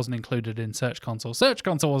they wasn't included in Search Console. Search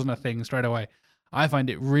Console wasn't a thing straight away. I find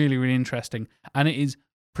it really, really interesting, and it is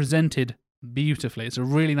presented beautifully. It's a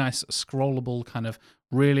really nice scrollable kind of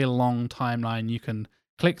really long timeline. You can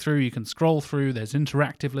click through, you can scroll through, there's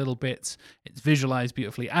interactive little bits. It's visualized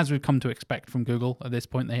beautifully, as we've come to expect from Google. At this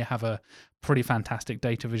point, they have a pretty fantastic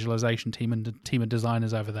data visualization team and a team of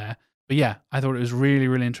designers over there. But yeah, I thought it was really,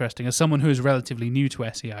 really interesting. As someone who is relatively new to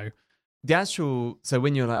SEO, so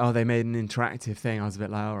when you're like, oh, they made an interactive thing, I was a bit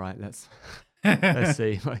like, all right, let's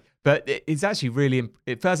see. But it's actually really,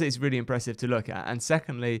 first, it's really impressive to look at. And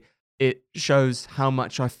secondly, it shows how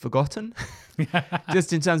much I've forgotten.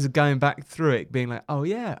 Just in terms of going back through it, being like, oh,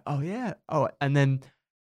 and then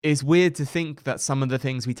it's weird to think that some of the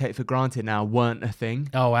things we take for granted now weren't a thing.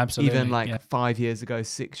 Oh, absolutely. Even like 5 years ago,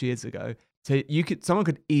 6 years ago. So someone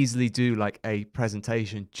could easily do like a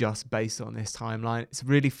presentation just based on this timeline. It's a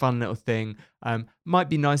really fun little thing. Might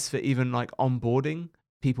be nice for even like onboarding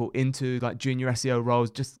people into like junior SEO roles,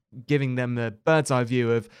 just giving them the bird's eye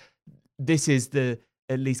view of this is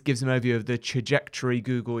at least gives them an overview of the trajectory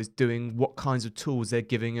Google is doing, what kinds of tools they're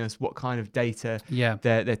giving us, what kind of data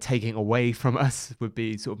they're taking away from us, would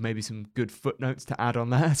be sort of maybe some good footnotes to add on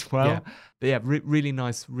that as well. Yeah. But yeah, really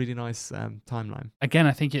nice timeline. Again,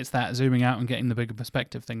 I think it's that zooming out and getting the bigger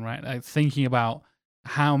perspective thing, right? Like thinking about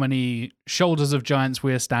how many shoulders of giants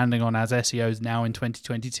we're standing on as SEOs now in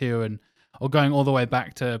 2022, or going all the way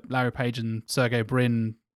back to Larry Page and Sergey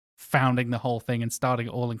Brin founding the whole thing and starting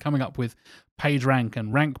it all and coming up with PageRank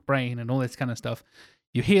and RankBrain and all this kind of stuff.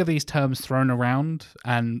 You hear these terms thrown around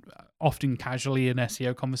and often casually in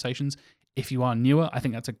SEO conversations. If you are newer, I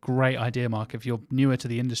think that's a great idea, Mark. If you're newer to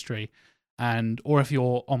the industry or if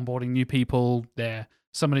you're onboarding new people,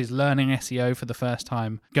 somebody's learning SEO for the first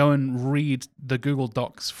time, go and read the Google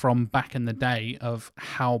Docs from back in the day of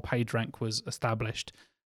how PageRank was established.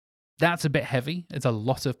 That's a bit heavy. It's a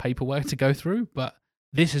lot of paperwork to go through, but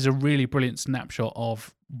this is a really brilliant snapshot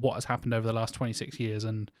of what has happened over the last 26 years.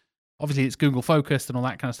 And obviously it's Google focused and all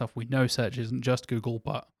that kind of stuff. We know search isn't just Google,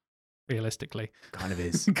 but realistically. Kind of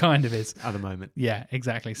is. Kind of is. At the moment. Yeah,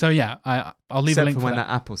 exactly. So yeah, I'll leave a link for when that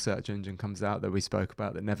Apple search engine comes out that we spoke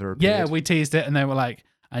about that never appeared. Yeah, we teased it and they were like,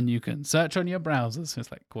 and you can search on your browsers.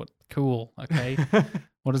 It's like, what? Cool. Okay.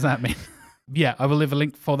 What does that mean? Yeah, I will leave a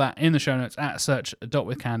link for that in the show notes at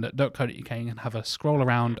search.withcandour.co.uk and have a scroll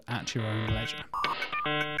around at your own leisure.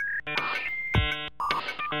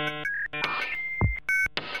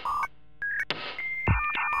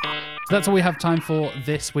 So that's all we have time for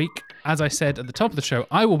this week. As I said at the top of the show,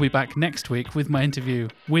 I will be back next week with my interview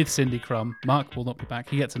with Cindy Crum. Mark will not be back.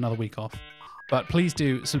 He gets another week off. But please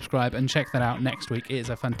do subscribe and check that out next week. It is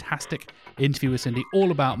a fantastic interview with Cindy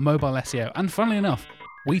all about mobile SEO. And funnily enough,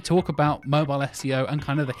 we talk about mobile SEO and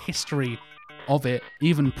kind of the history of it,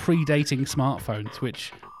 even predating smartphones,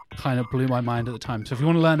 which kind of blew my mind at the time. So if you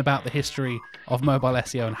want to learn about the history of mobile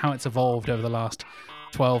SEO and how it's evolved over the last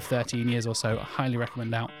 12, 13 years or so, I highly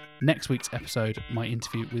recommend out next week's episode, my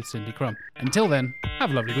interview with Cindy Crum. Until then,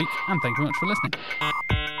 have a lovely week, and thank you very much for listening.